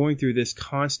years, you're going through this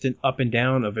constant up and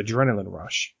down of adrenaline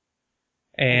rush.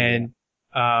 And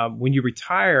when you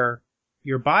retire,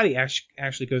 your body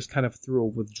actually goes kind of through a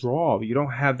withdrawal. You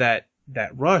don't have that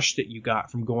rush that you got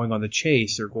from going on the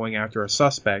chase or going after a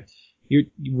suspect.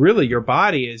 Your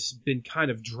body has been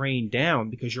kind of drained down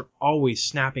because you're always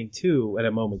snapping to at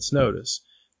a moment's notice.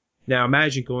 Now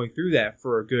imagine going through that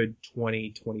for a good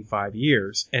 20, 25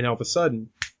 years, and all of a sudden,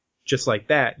 just like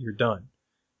that, you're done.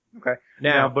 Okay.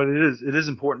 Now, but it is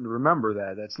important to remember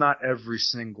that that's not every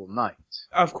single night.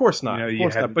 Of course not. Of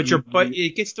course not. But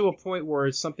it gets to a point where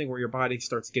it's something where your body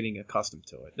starts getting accustomed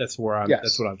to it. That's what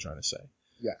I'm trying to say.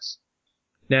 Yes.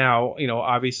 Now,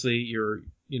 obviously you're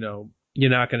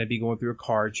not going to be going through a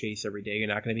car chase every day. You're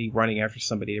not going to be running after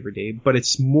somebody every day, but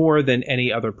it's more than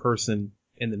any other person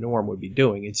in the norm would be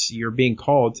doing. You're being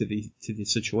called to the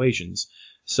situations.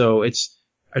 So it's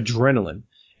adrenaline.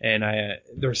 And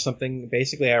there's something,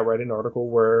 basically I read an article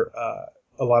where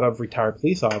a lot of retired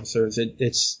police officers,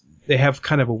 they have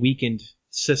kind of a weakened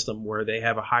system where they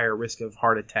have a higher risk of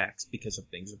heart attacks because of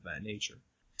things of that nature.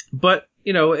 But,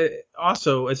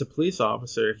 also as a police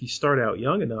officer, if you start out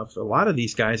young enough, a lot of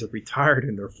these guys are retired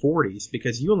in their 40s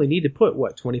because you only need to put,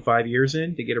 25 years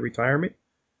in to get a retirement?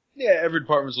 Yeah, every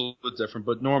department's a little bit different,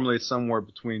 but normally it's somewhere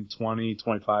between 20,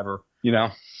 25 or,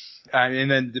 and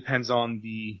then it depends on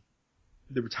the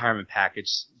retirement package.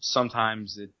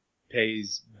 Sometimes it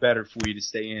pays better for you to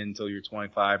stay in until you're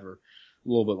 25 or a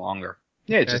little bit longer.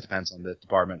 Yeah, it just depends on the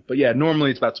department. But yeah,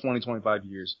 normally it's about 20, 25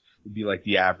 years would be like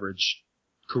the average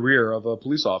career of a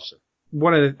police officer.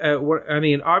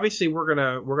 Obviously we're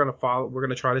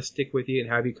gonna try to stick with you and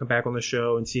have you come back on the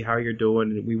show and see how you're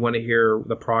doing. And we want to hear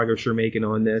the progress you're making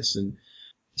on this. And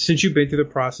since you've been through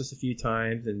the process a few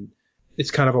times, and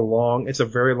it's kind of it's a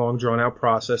very long drawn out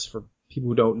process for people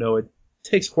who don't know it.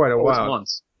 Takes quite a while.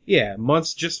 Months. Yeah,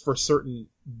 months just for certain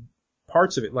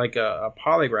parts of it, like a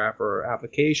polygraph or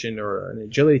application or an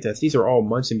agility test. These are all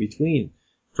months in between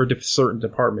for certain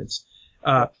departments.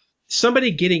 Somebody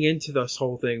getting into this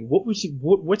whole thing,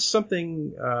 what's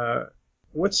something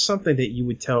that you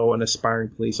would tell an aspiring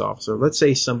police officer? Let's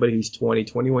say somebody who's 20,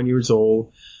 21 years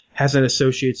old, has an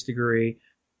associate's degree.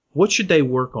 What should they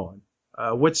work on?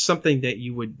 What's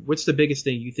the biggest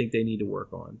thing you think they need to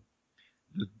work on?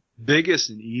 Biggest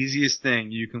and easiest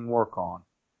thing you can work on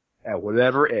at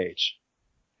whatever age,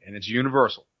 and it's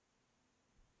universal,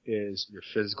 is your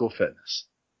physical fitness.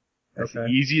 That's the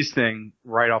easiest thing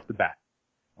right off the bat.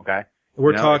 Okay?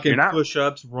 We're talking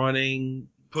push-ups, running.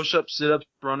 Push-ups, sit-ups,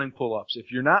 running, pull-ups.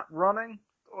 If you're not running,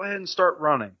 go ahead and start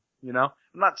running. I'm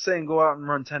not saying go out and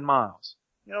run 10 miles.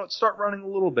 Start running a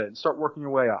little bit and start working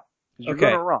your way up. Because you're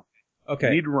going to run. Okay.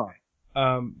 You need to run.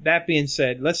 That being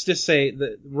said, let's just say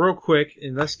that real quick,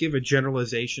 and let's give a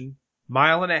generalization.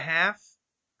 1.5 miles.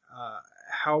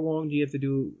 How long do you have to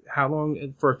do? How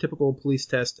long for a typical police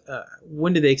test?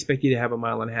 When do they expect you to have 1.5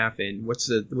 miles in? What's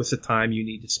the time you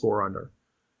need to score under?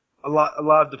 A lot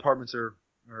of departments are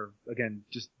again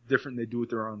just different. They do it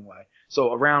their own way.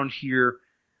 So around here,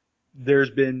 there's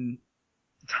been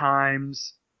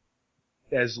times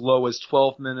as low as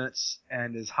 12 minutes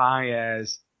and as high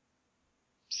as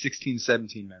 16,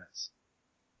 17 minutes.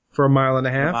 For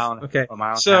 1.5 miles? Okay. A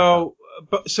mile so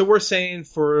we're saying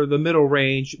for the middle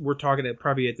range, we're talking at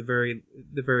probably at the very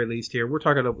least here, we're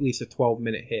talking at least a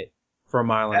 12-minute hit for 1.5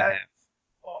 miles.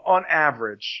 On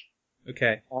average.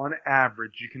 Okay. On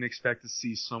average, you can expect to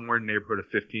see somewhere in the neighborhood of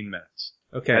 15 minutes.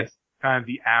 Okay. kind of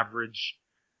the average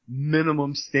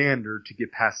minimum standard to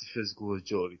get past the physical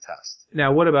agility test.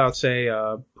 Now, what about, say,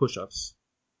 push-ups?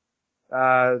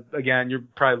 Again, you're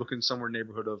probably looking somewhere in the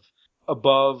neighborhood of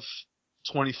above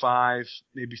 25,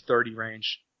 maybe 30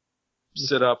 range.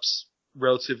 Sit-ups,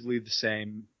 relatively the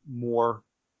same. More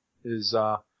is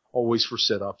always for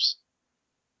sit-ups.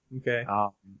 Okay.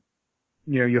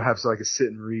 You'll have like a sit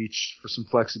and reach for some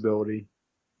flexibility.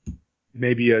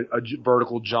 Maybe a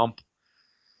vertical jump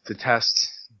to test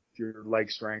your leg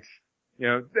strength.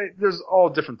 There's all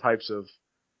different types of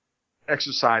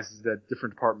exercises that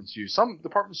different departments use. Some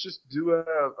departments just do an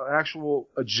actual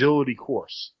agility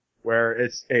course where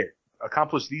it's, hey,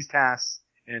 accomplish these tasks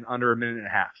in under a minute and a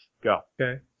half. Go.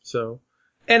 Okay. So,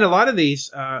 and a lot of these,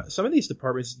 some of these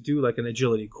departments do like an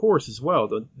agility course as well,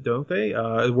 don't they?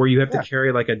 Where you have to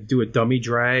carry do a dummy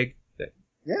drag.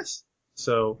 Yes.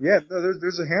 So. Yeah,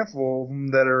 there's a handful of them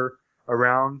that are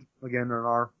around, again, in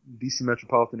our DC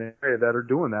metropolitan area that are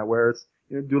doing that, where it's,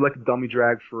 do like a dummy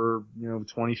drag for,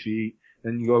 20 feet,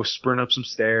 then you go sprint up some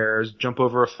stairs, jump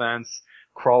over a fence,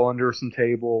 crawl under some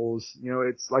tables.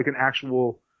 It's like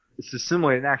it's to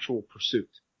simulate an actual pursuit.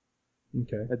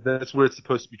 Okay. That's what it's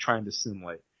supposed to be trying to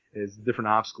simulate, is different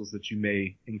obstacles that you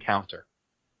may encounter.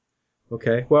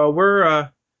 Okay. Well,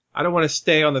 I don't want to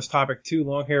stay on this topic too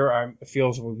long here. I feel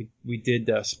as though we did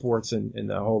sports and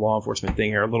the whole law enforcement thing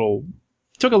here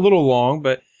took a little long,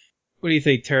 but what do you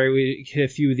think, Terry? We hit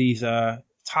a few of these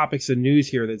topics of news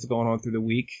here that's going on through the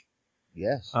week.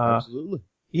 Yes, absolutely.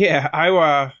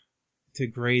 Yeah, to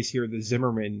graze here the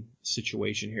Zimmerman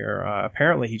situation here.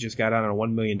 Apparently he just got out on a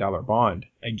 $1 million bond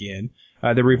again.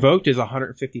 They revoked his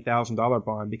 $150,000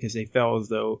 bond because they felt as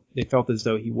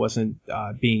though he wasn't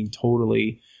being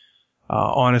totally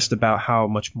honest about how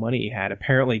much money he had.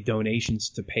 Apparently donations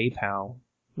to PayPal.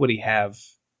 Would he have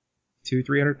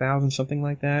 $200,000-$300,000, something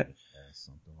like that? Yeah,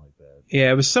 something like that.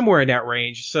 Yeah, it was somewhere in that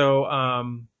range. So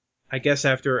I guess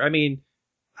I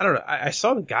don't know. I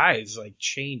saw the guys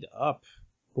chained up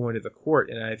going to the court,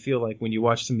 and I feel like when you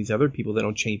watch some of these other people, they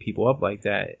don't chain people up like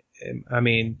that. I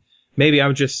mean, maybe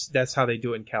that's how they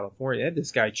do it in California. They had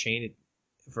this guy chained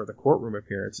for the courtroom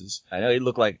appearances. I know he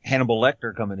looked like Hannibal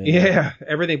Lecter coming in. Yeah,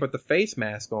 everything but the face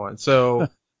mask on. So,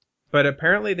 but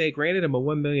apparently they granted him a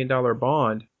 $1 million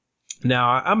bond. Now,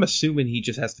 I'm assuming he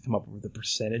just has to come up with a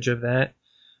percentage of that.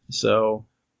 So,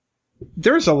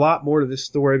 there's a lot more to this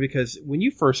story, because when you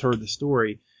first heard the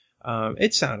story,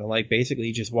 it sounded like basically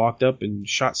he just walked up and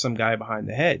shot some guy behind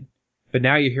the head. But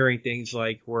now you're hearing things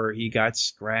like where he got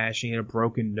scratched, and he had a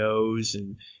broken nose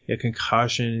and a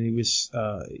concussion, and he was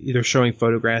either showing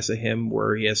photographs of him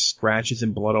where he has scratches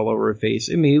and blood all over his face.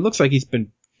 I mean, he looks like he's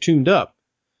been tuned up.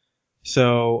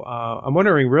 So I'm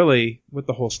wondering really what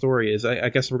the whole story is. I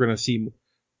guess we're going to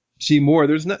see more.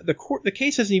 There's not the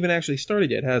case hasn't even actually started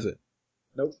yet, has it?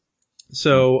 Nope.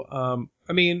 So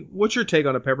I mean, what's your take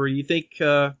on it, Pepper? Do you think?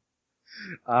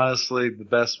 Honestly, the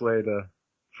best way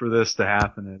for this to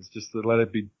happen is just to let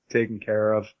it be taken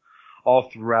care of all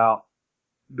throughout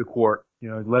the court.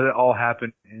 Let it all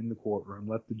happen in the courtroom.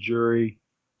 Let the jury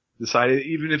decide,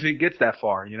 even if it gets that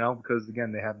far, because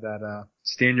again, they have that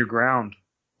stand your ground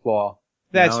clause.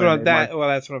 That's what I'm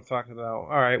talking about. All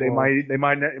right. They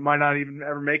might not even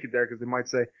ever make it there, because they might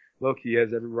say, look, he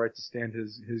has every right to stand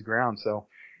his ground. So,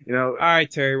 All right,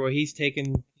 Terry. Well, he's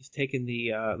taken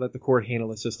the let the court handle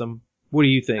the system. What do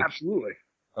you think? Absolutely.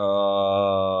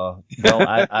 Well,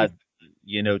 I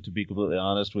to be completely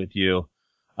honest with you,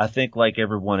 I think like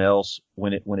everyone else,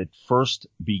 when it first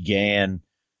began,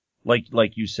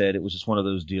 like you said, it was just one of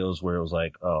those deals where it was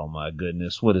like, oh my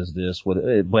goodness, what is this?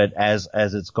 But as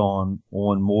it's gone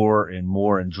on more and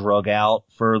more and drug out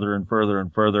further and further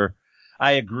and further,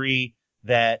 I agree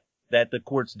that the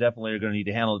courts definitely are going to need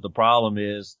to handle it. The problem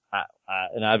is,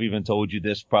 and I've even told you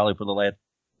this probably for the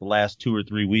last 2 or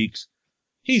 3 weeks,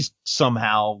 he's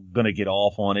somehow going to get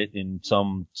off on it in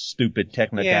some stupid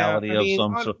technicality of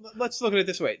some sort. Let's look at it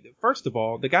this way. First of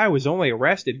all, the guy was only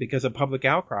arrested because of public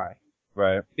outcry.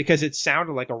 Right. Because it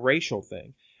sounded like a racial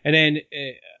thing. And then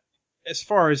as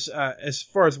far as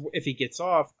if he gets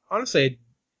off, honestly,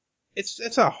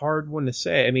 it's a hard one to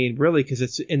say. I mean, really, because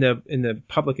it's in the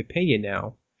public opinion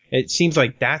now. It seems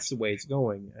like that's the way it's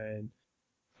going. And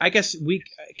I guess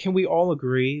can we all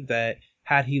agree that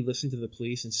had he listened to the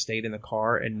police and stayed in the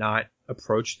car and not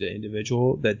approached the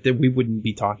individual, that we wouldn't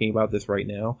be talking about this right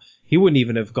now. He wouldn't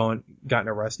even have gotten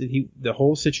arrested. The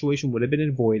whole situation would have been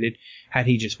avoided had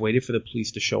he just waited for the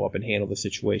police to show up and handle the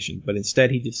situation. But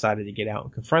instead, he decided to get out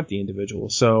and confront the individual.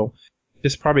 So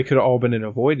this probably could have all been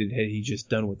avoided had he just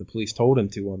done what the police told him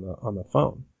to on the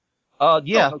phone.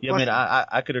 Yeah. No I mean,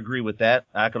 I could agree with that.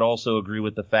 I could also agree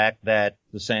with the fact that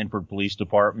the Sanford Police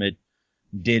Department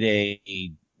did a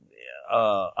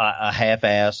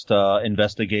half-assed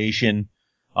investigation.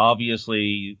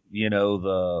 Obviously,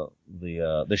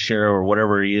 the sheriff or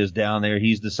whatever he is down there,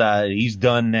 he's decided he's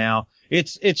done now.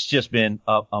 It's just been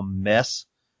a mess.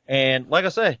 And like I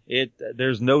say,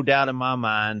 there's no doubt in my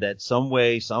mind that some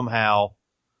way, somehow,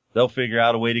 they'll figure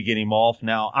out a way to get him off.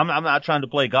 Now, I'm not trying to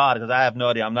play God because I have no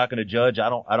idea. I'm not going to judge. I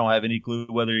don't have any clue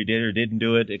whether he did or didn't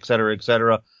do it, et cetera, et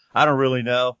cetera. I don't really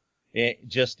know.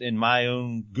 Just in my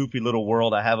own goofy little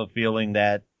world, I have a feeling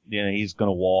that, he's going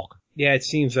to walk. Yeah, it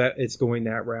seems that it's going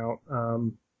that route.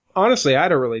 Honestly, I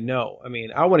don't really know. I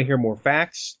mean, I want to hear more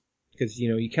facts because,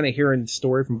 you kind of hearing the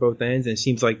story from both ends, and it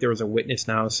seems like there was a witness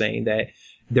now saying that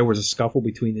there was a scuffle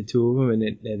between the two of them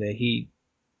and that he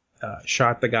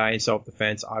shot the guy in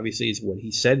self-defense, obviously, is what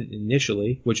he said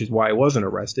initially, which is why he wasn't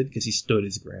arrested, because he stood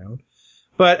his ground.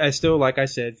 But I still, like I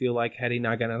said, feel like had he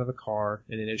not gotten out of the car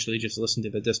and initially just listened to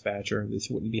the dispatcher, this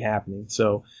wouldn't be happening.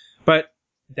 So, but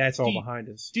that's all behind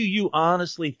us. Do you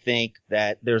honestly think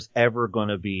that there's ever going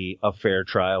to be a fair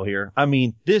trial here? I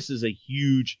mean, this is a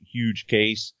huge, huge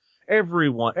case.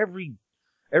 Every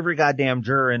goddamn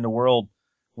juror in the world,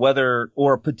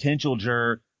 or a potential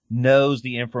juror, knows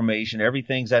the information.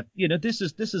 Everything's that, this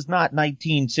is not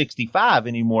 1965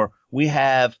 anymore. We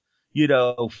have,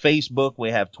 Facebook,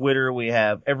 we have Twitter, we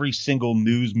have every single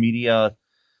news media.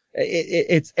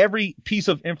 It's every piece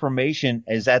of information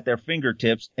is at their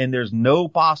fingertips, and there's no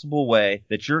possible way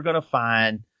that you're going to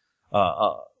find,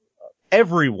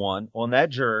 everyone on that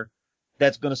juror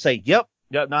that's going to say, yep,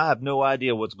 no, I have no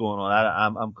idea what's going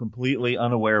on. I'm completely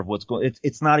unaware of what's going on.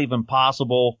 It's not even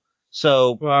possible.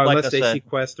 So, well, like unless I they said,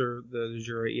 sequester the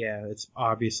jury, yeah, it's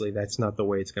obviously that's not the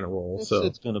way it's going to roll.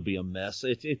 It's going to be a mess.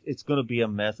 It's going to be a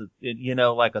mess.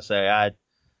 Like I say,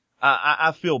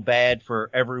 I feel bad for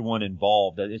everyone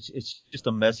involved. It's just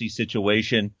a messy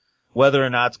situation. Whether or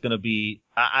not it's going to be,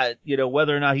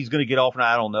 whether or not he's going to get off or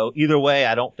not, I don't know. Either way,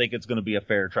 I don't think it's going to be a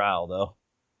fair trial, though.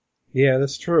 Yeah,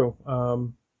 that's true.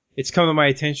 It's come to my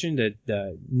attention that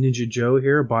Ninja Joe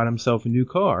here bought himself a new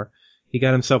car. He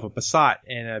got himself a Passat,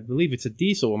 and I believe it's a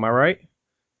diesel. Am I right?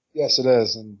 Yes, it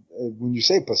is. And when you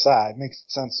say Passat, it makes it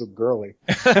sound so girly.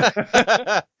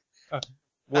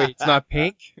 Wait, it's not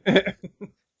pink?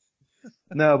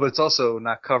 No, but it's also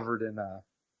not covered in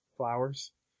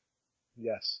Flowers?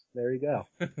 Yes, there you go.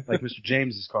 Like Mr.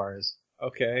 James's car is.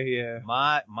 Okay, yeah.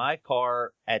 My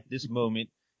car at this moment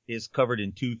is covered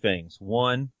in two things.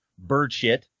 One, bird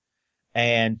shit.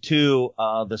 And two,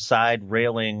 the side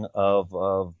railing of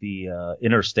the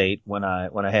interstate when I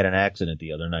had an accident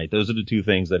the other night. Those are the two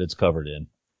things that it's covered in.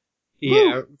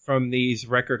 Yeah, Woo! From the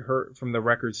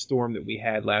record storm that we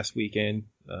had last weekend,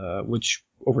 which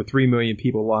over 3 million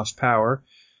people lost power.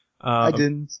 I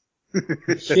didn't.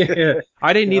 Yeah,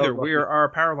 I didn't either. Our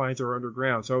power lines are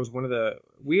underground, so I was one of the.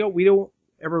 We don't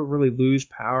ever really lose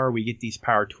power. We get these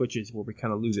power twitches where we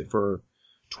kind of lose it for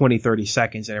 20, 30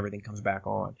 seconds and everything comes back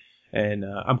on. And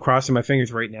I'm crossing my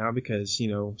fingers right now because,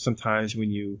 sometimes when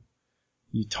you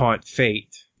taunt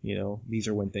fate, these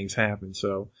are when things happen.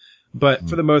 So, but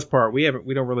for the most part, we don't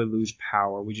really lose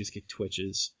power. We just get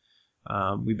twitches.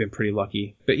 We've been pretty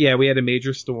lucky. But yeah, we had a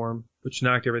major storm, which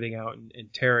knocked everything out.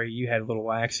 And Terry, you had a little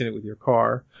accident with your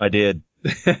car. I did.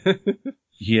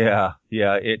 Yeah.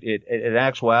 In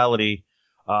actuality,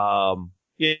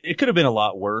 it could have been a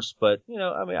lot worse, but,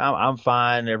 I'm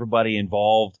fine. Everybody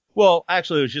involved. Well,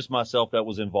 actually, it was just myself that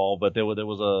was involved, but there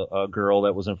was a girl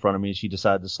that was in front of me, and she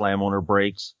decided to slam on her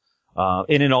brakes.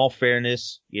 And in all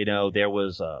fairness, there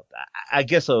was, I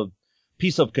guess, a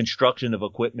piece of construction of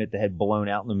equipment that had blown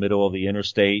out in the middle of the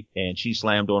interstate, and she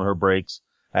slammed on her brakes.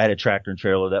 I had a tractor and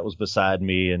trailer that was beside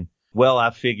me, and, well,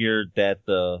 I figured that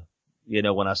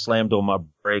when I slammed on my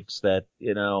brakes that,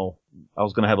 I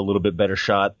was going to have a little bit better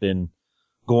shot than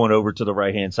going over to the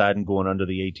right-hand side and going under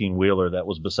the 18-wheeler that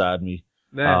was beside me.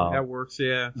 That works,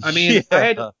 yeah. I mean,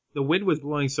 yeah. The wind was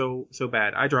blowing so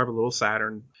bad. I drive a little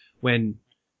Saturn when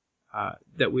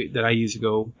that I use to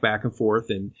go back and forth,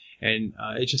 and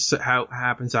it just how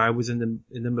happens I was in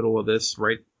the middle of this,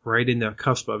 right in the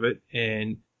cusp of it,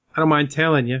 and I don't mind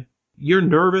telling you, you're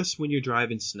nervous when you're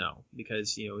driving snow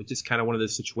because it's just kind of one of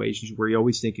those situations where you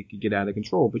always think it could get out of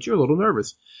control, but you're a little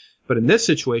nervous. But in this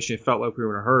situation, it felt like we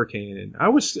were in a hurricane, and I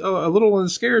was a little on the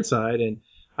scared side, and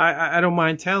I don't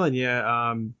mind telling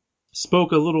you,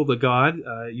 spoke a little to God.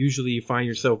 Usually you find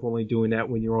yourself only doing that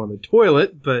when you're on the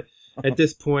toilet, but at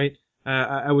this point,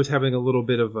 I was having a little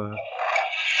bit of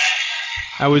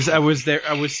I was there.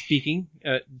 I was speaking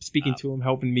to him,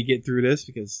 helping me get through this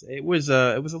because it was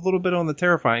a little bit on the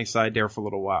terrifying side there for a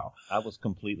little while. I was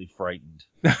completely frightened.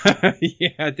 Yeah,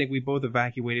 I think we both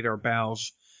evacuated our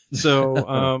bowels.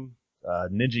 So,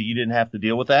 Ninja, you didn't have to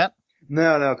deal with that?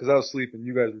 No, because I was sleeping.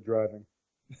 You guys were driving.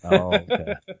 Oh,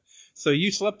 okay. So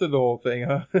you slept through the whole thing,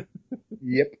 huh?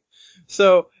 Yep.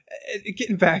 So,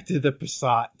 getting back to the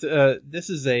Passat, this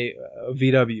is a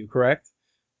VW, correct?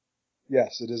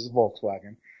 Yes, it is a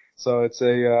Volkswagen. So it's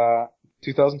a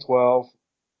 2012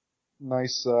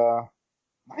 nice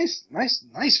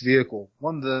vehicle.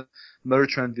 Won the Motor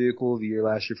Trend Vehicle of the Year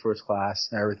last year, first class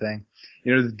and everything.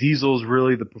 You know, the diesel is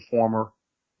really the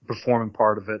performing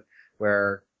part of it,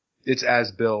 where it's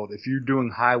as built. If you're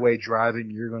doing highway driving,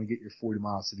 you're going to get your 40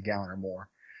 miles to the gallon or more.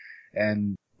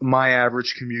 And my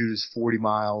average commute is 40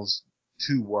 miles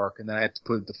to work, and then I have to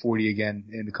put the 40 again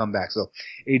in to come back. So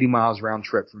 80 miles round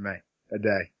trip for me a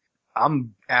day.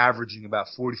 I'm averaging about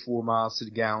 44 miles to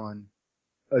the gallon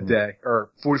a day,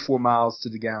 or 44 miles to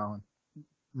the gallon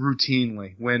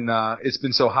routinely. When it's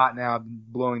been so hot now, I've been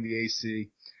blowing the AC.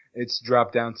 It's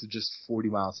dropped down to just 40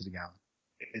 miles to the gallon.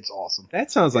 It's awesome.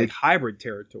 That sounds like hybrid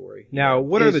territory. Now,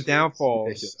 what are the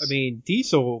downfalls? I mean,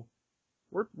 diesel,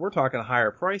 we're talking a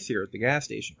higher price here at the gas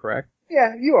station, correct?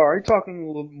 Yeah, you are. You're talking a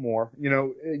little bit more. You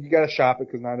know, you got to shop it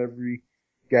because not every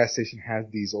gas station has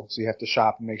diesel, so you have to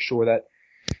shop and make sure that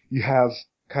you have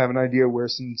kind of an idea where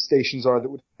some stations are that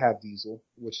would have diesel,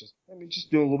 which is, I mean, just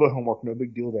do a little bit of homework, no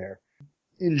big deal there.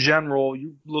 In general,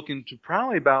 you're looking to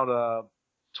probably about a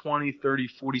 20, 30,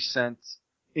 40 cents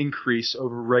increase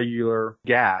over regular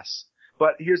gas.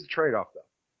 But here's the trade-off, though.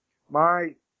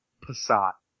 My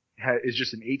Passat is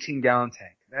just an 18-gallon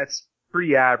tank. That's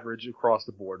pretty average across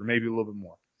the board, or maybe a little bit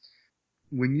more.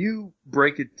 When you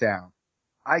break it down,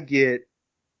 I get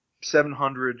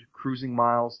 700 cruising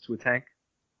miles to a tank.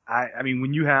 I mean,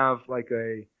 when you have like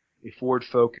a Ford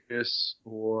Focus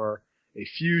or a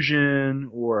Fusion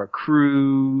or a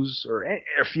Cruise or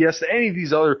a Fiesta, any of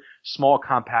these other small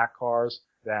compact cars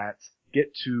that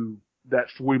get to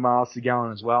that 40 miles to the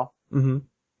gallon as well,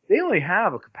 they only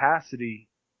have a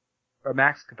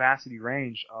max capacity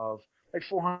range of like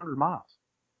 400 miles.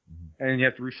 And you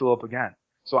have to refill up again.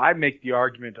 So I make the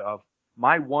argument of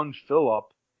my one fill up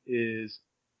is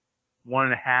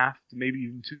 1.5 to maybe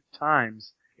even 2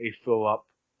 times a fill up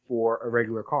for a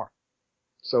regular car.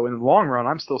 So in the long run,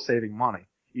 I'm still saving money,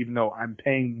 even though I'm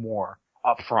paying more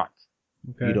up front.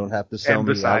 Okay. You don't have to sell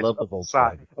me. I love the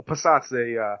Volkswagen. A Passat's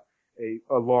a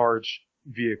large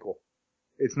vehicle.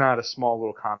 It's not a small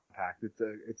little compact.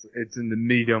 It's in the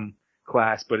medium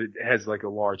class, but it has like a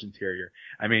large interior.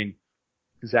 I mean,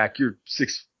 Zach, you're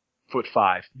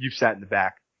 6'5". You've sat in the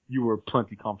back. You were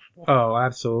plenty comfortable. Oh,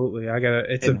 absolutely.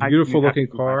 It's a beautiful looking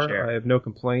car. I have no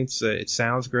complaints. It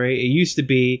sounds great. It used to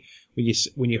be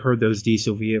when you heard those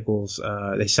diesel vehicles,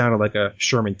 they sounded like a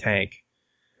Sherman tank.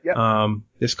 Yep.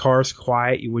 This car's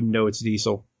quiet. You wouldn't know it's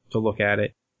diesel to look at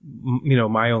it. You know,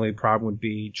 my only problem would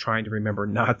be trying to remember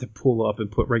not to pull up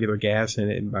and put regular gas in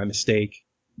it by mistake.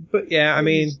 But yeah, I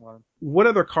mean, what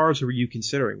other cars were you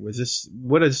considering?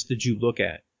 What else did you look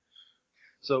at?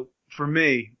 So for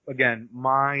me, again,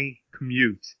 my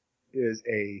commute is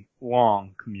a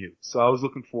long commute. So I was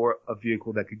looking for a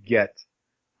vehicle that could get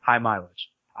high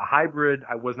mileage. A hybrid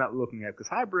I was not looking at because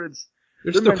hybrids,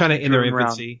 they're still kind of in their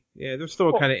infancy. Yeah, they're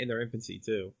still kind of in their infancy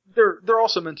too. They're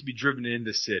also meant to be driven in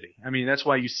the city. I mean, that's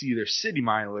why you see their city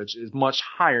mileage is much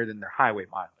higher than their highway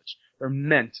mileage. They're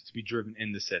meant to be driven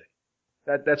in the city.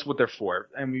 That's what they're for.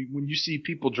 I mean, when you see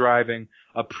people driving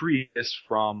a Prius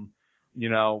from, you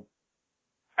know,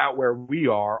 out where we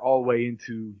are all the way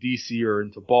into DC or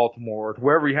into Baltimore or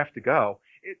wherever you have to go,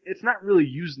 it's not really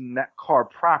using that car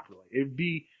properly. It would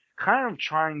be kind of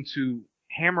trying to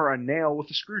hammer a nail with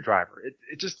a screwdriver.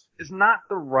 It just is not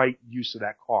the right use of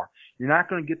that car. You're not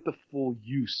going to get the full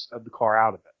use of the car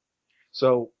out of it.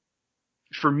 So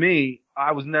for me,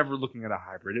 I was never looking at a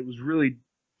hybrid. It was really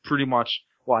pretty much,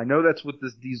 well, I know that's what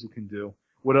this diesel can do.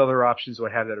 What other options do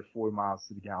I have that are 40 miles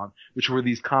to the gallon, which were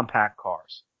these compact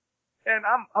cars? And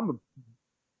I'm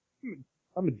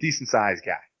a decent sized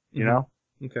guy, you know?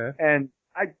 Okay. And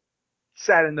I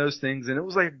sat in those things and it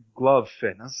was like a glove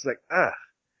fit. And I was just like, ugh,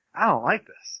 I don't like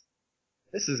this.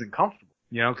 This isn't comfortable,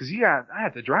 you know, cause I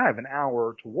have to drive an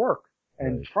hour to work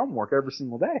and from work every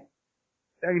single day.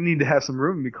 I need to have some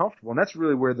room and be comfortable. And that's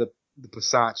really where the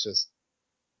Passat just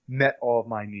met all of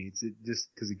my needs. It just,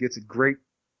 cause it gets a great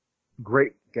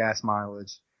gas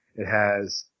mileage. It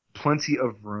has plenty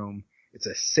of room. It's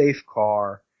a safe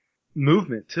car.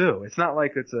 Movement too. It's not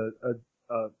like it's a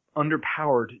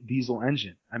underpowered diesel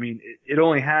engine. I mean, it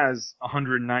only has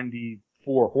 190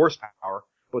 4 horsepower,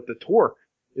 but the torque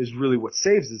is really what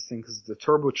saves this thing because it's a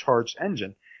turbocharged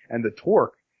engine, and the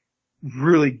torque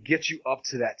really gets you up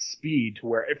to that speed to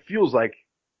where it feels like,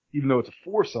 even though it's a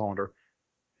 4-cylinder,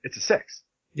 it's a 6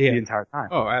 the entire time.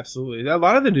 Oh, absolutely. A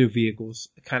lot of the new vehicles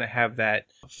kind of have that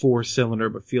 4-cylinder,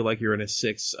 but feel like you're in a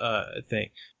 6 thing.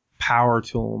 Power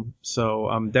to them. So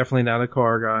I'm definitely not a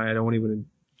car guy. I don't even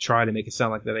try to make it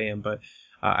sound like that I am, but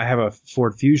I have a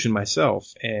Ford Fusion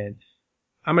myself, and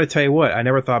I'm going to tell you what, I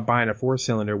never thought buying a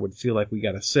 4-cylinder would feel like we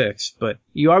got a 6, but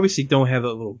you obviously don't have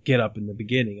that little get up in the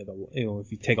beginning of the,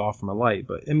 if you take off from a light,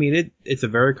 but I mean, it's a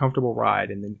very comfortable ride,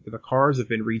 and then the cars have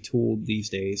been retooled these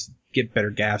days, get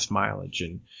better gas mileage,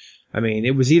 and I mean,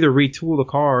 it was either retool the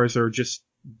cars or just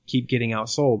keep getting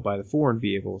outsold by the foreign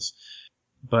vehicles,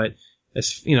 but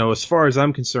as far as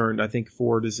I'm concerned, I think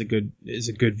Ford is a good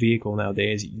vehicle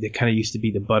nowadays. They kind of used to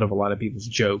be the butt of a lot of people's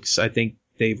jokes. I think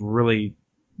they've really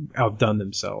outdone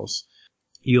themselves.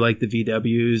 You like the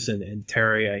VWs, and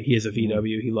Terry, he has a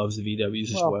VW. He loves the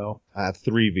VWs as well. I have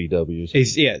 3 VWs.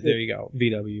 There you go.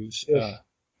 VWs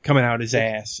coming out his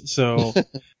ass. So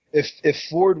if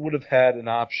Ford would have had an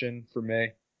option for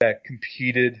me that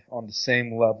competed on the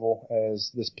same level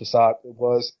as this Passat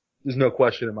was, there's no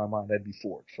question in my mind I'd be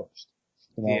Ford first.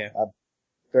 I'm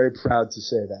very proud to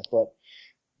say that. But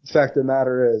the fact of the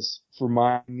matter is, for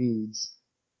my needs,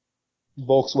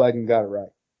 Volkswagen got it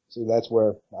right. So that's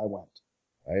where I went.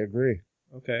 I agree.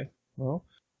 Okay. Well,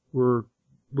 we're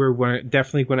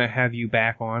definitely going to have you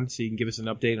back on so you can give us an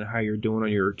update on how you're doing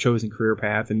on your chosen career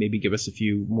path and maybe give us a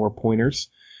few more pointers.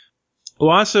 Well,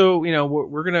 also,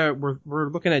 we're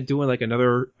looking at doing like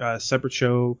another separate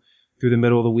show through the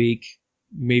middle of the week.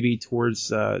 Maybe towards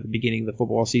the beginning of the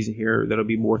football season here, that'll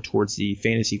be more towards the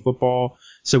fantasy football.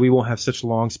 So we won't have such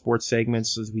long sports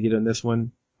segments as we did on this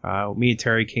one. Me and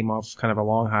Terry came off kind of a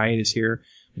long hiatus here.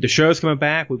 But the show's coming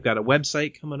back. We've got a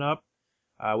website coming up,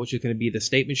 which is going to be The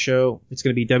Statement Show. It's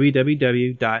going to be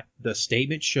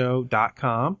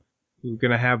www.thestatementshow.com. We're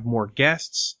going to have more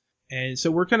guests. And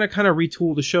so we're going to kind of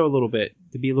retool the show a little bit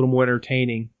to be a little more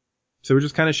entertaining. So we're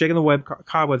just kind of shaking the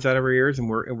cobwebs out of our ears, and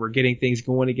we're getting things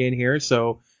going again here.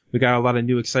 So we got a lot of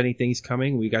new exciting things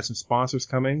coming. We got some sponsors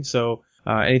coming. So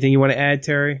anything you want to add,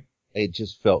 Terry? It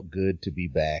just felt good to be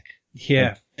back.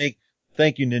 Yeah.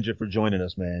 Thank you, Ninja, for joining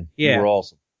us, man. Yeah. You were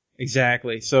awesome.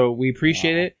 Exactly. So we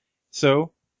appreciate it.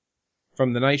 So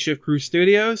from the Night Shift Crew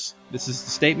Studios, this is The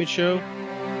Statement Show.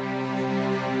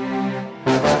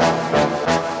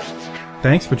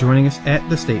 Thanks for joining us at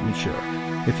The Statement Show.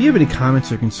 If you have any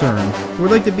comments or concerns, or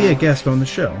would like to be a guest on the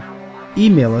show,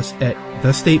 email us at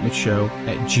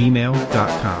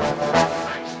thestatementshow@gmail.com.